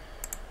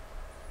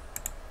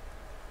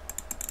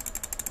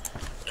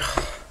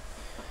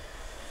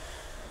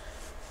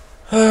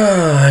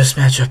 This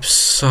matchup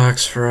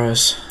sucks for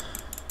us.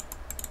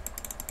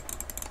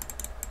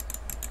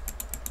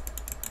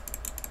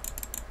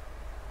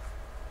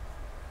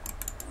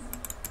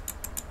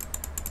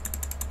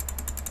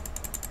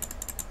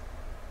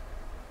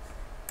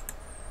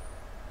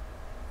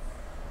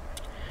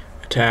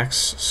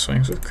 attacks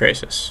swings with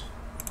Krasis.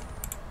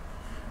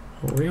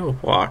 We will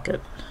block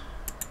it.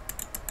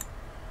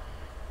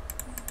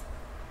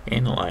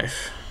 Gain a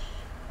life.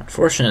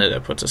 Unfortunately,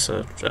 that puts us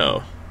at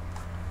oh.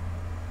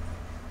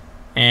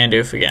 And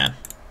oof again.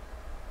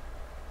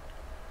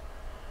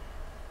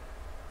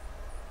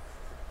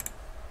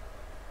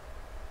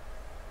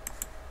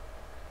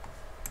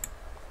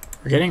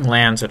 We're getting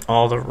lands at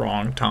all the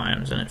wrong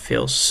times, and it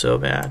feels so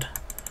bad.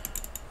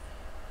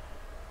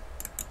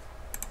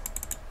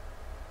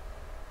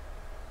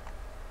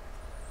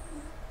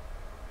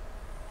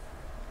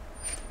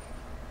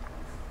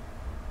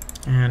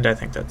 And I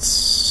think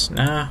that's...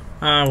 nah,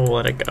 we'll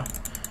let it go.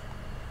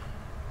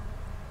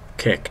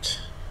 Kicked.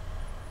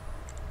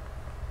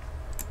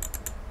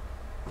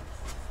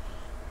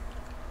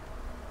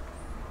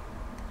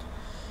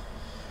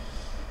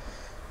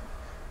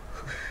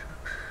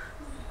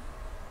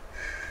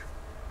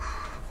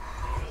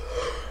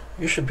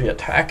 You should be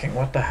attacking,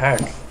 what the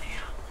heck?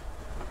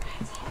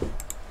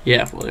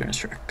 Yeah, Wilderness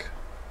Trek.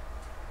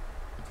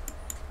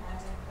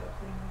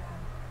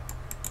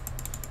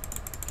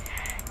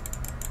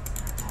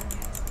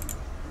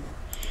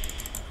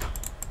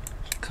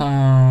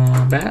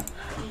 Combat.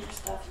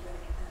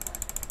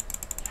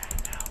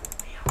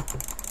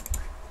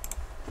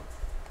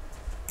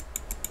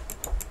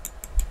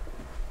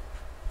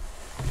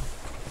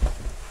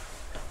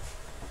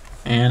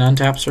 And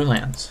untaps her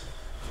lands.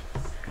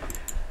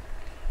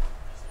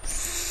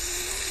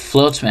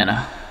 Floats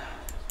mana.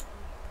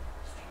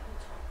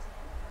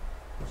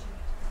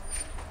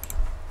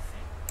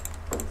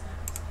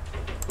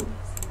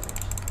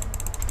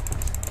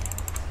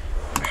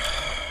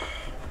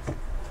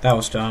 That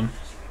was dumb.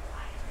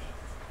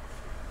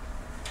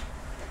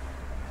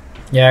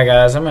 Yeah,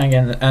 guys, I'm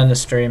gonna end the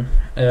stream.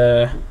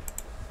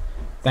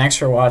 Thanks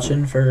for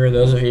watching. For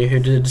those of you who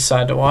did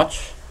decide to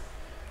watch,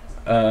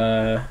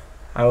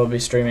 I will be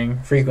streaming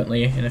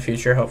frequently in the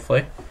future.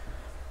 Hopefully,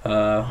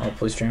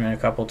 hopefully streaming a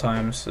couple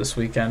times this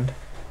weekend.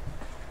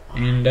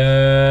 And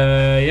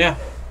yeah,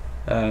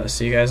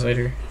 see you guys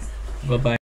later. Bye bye.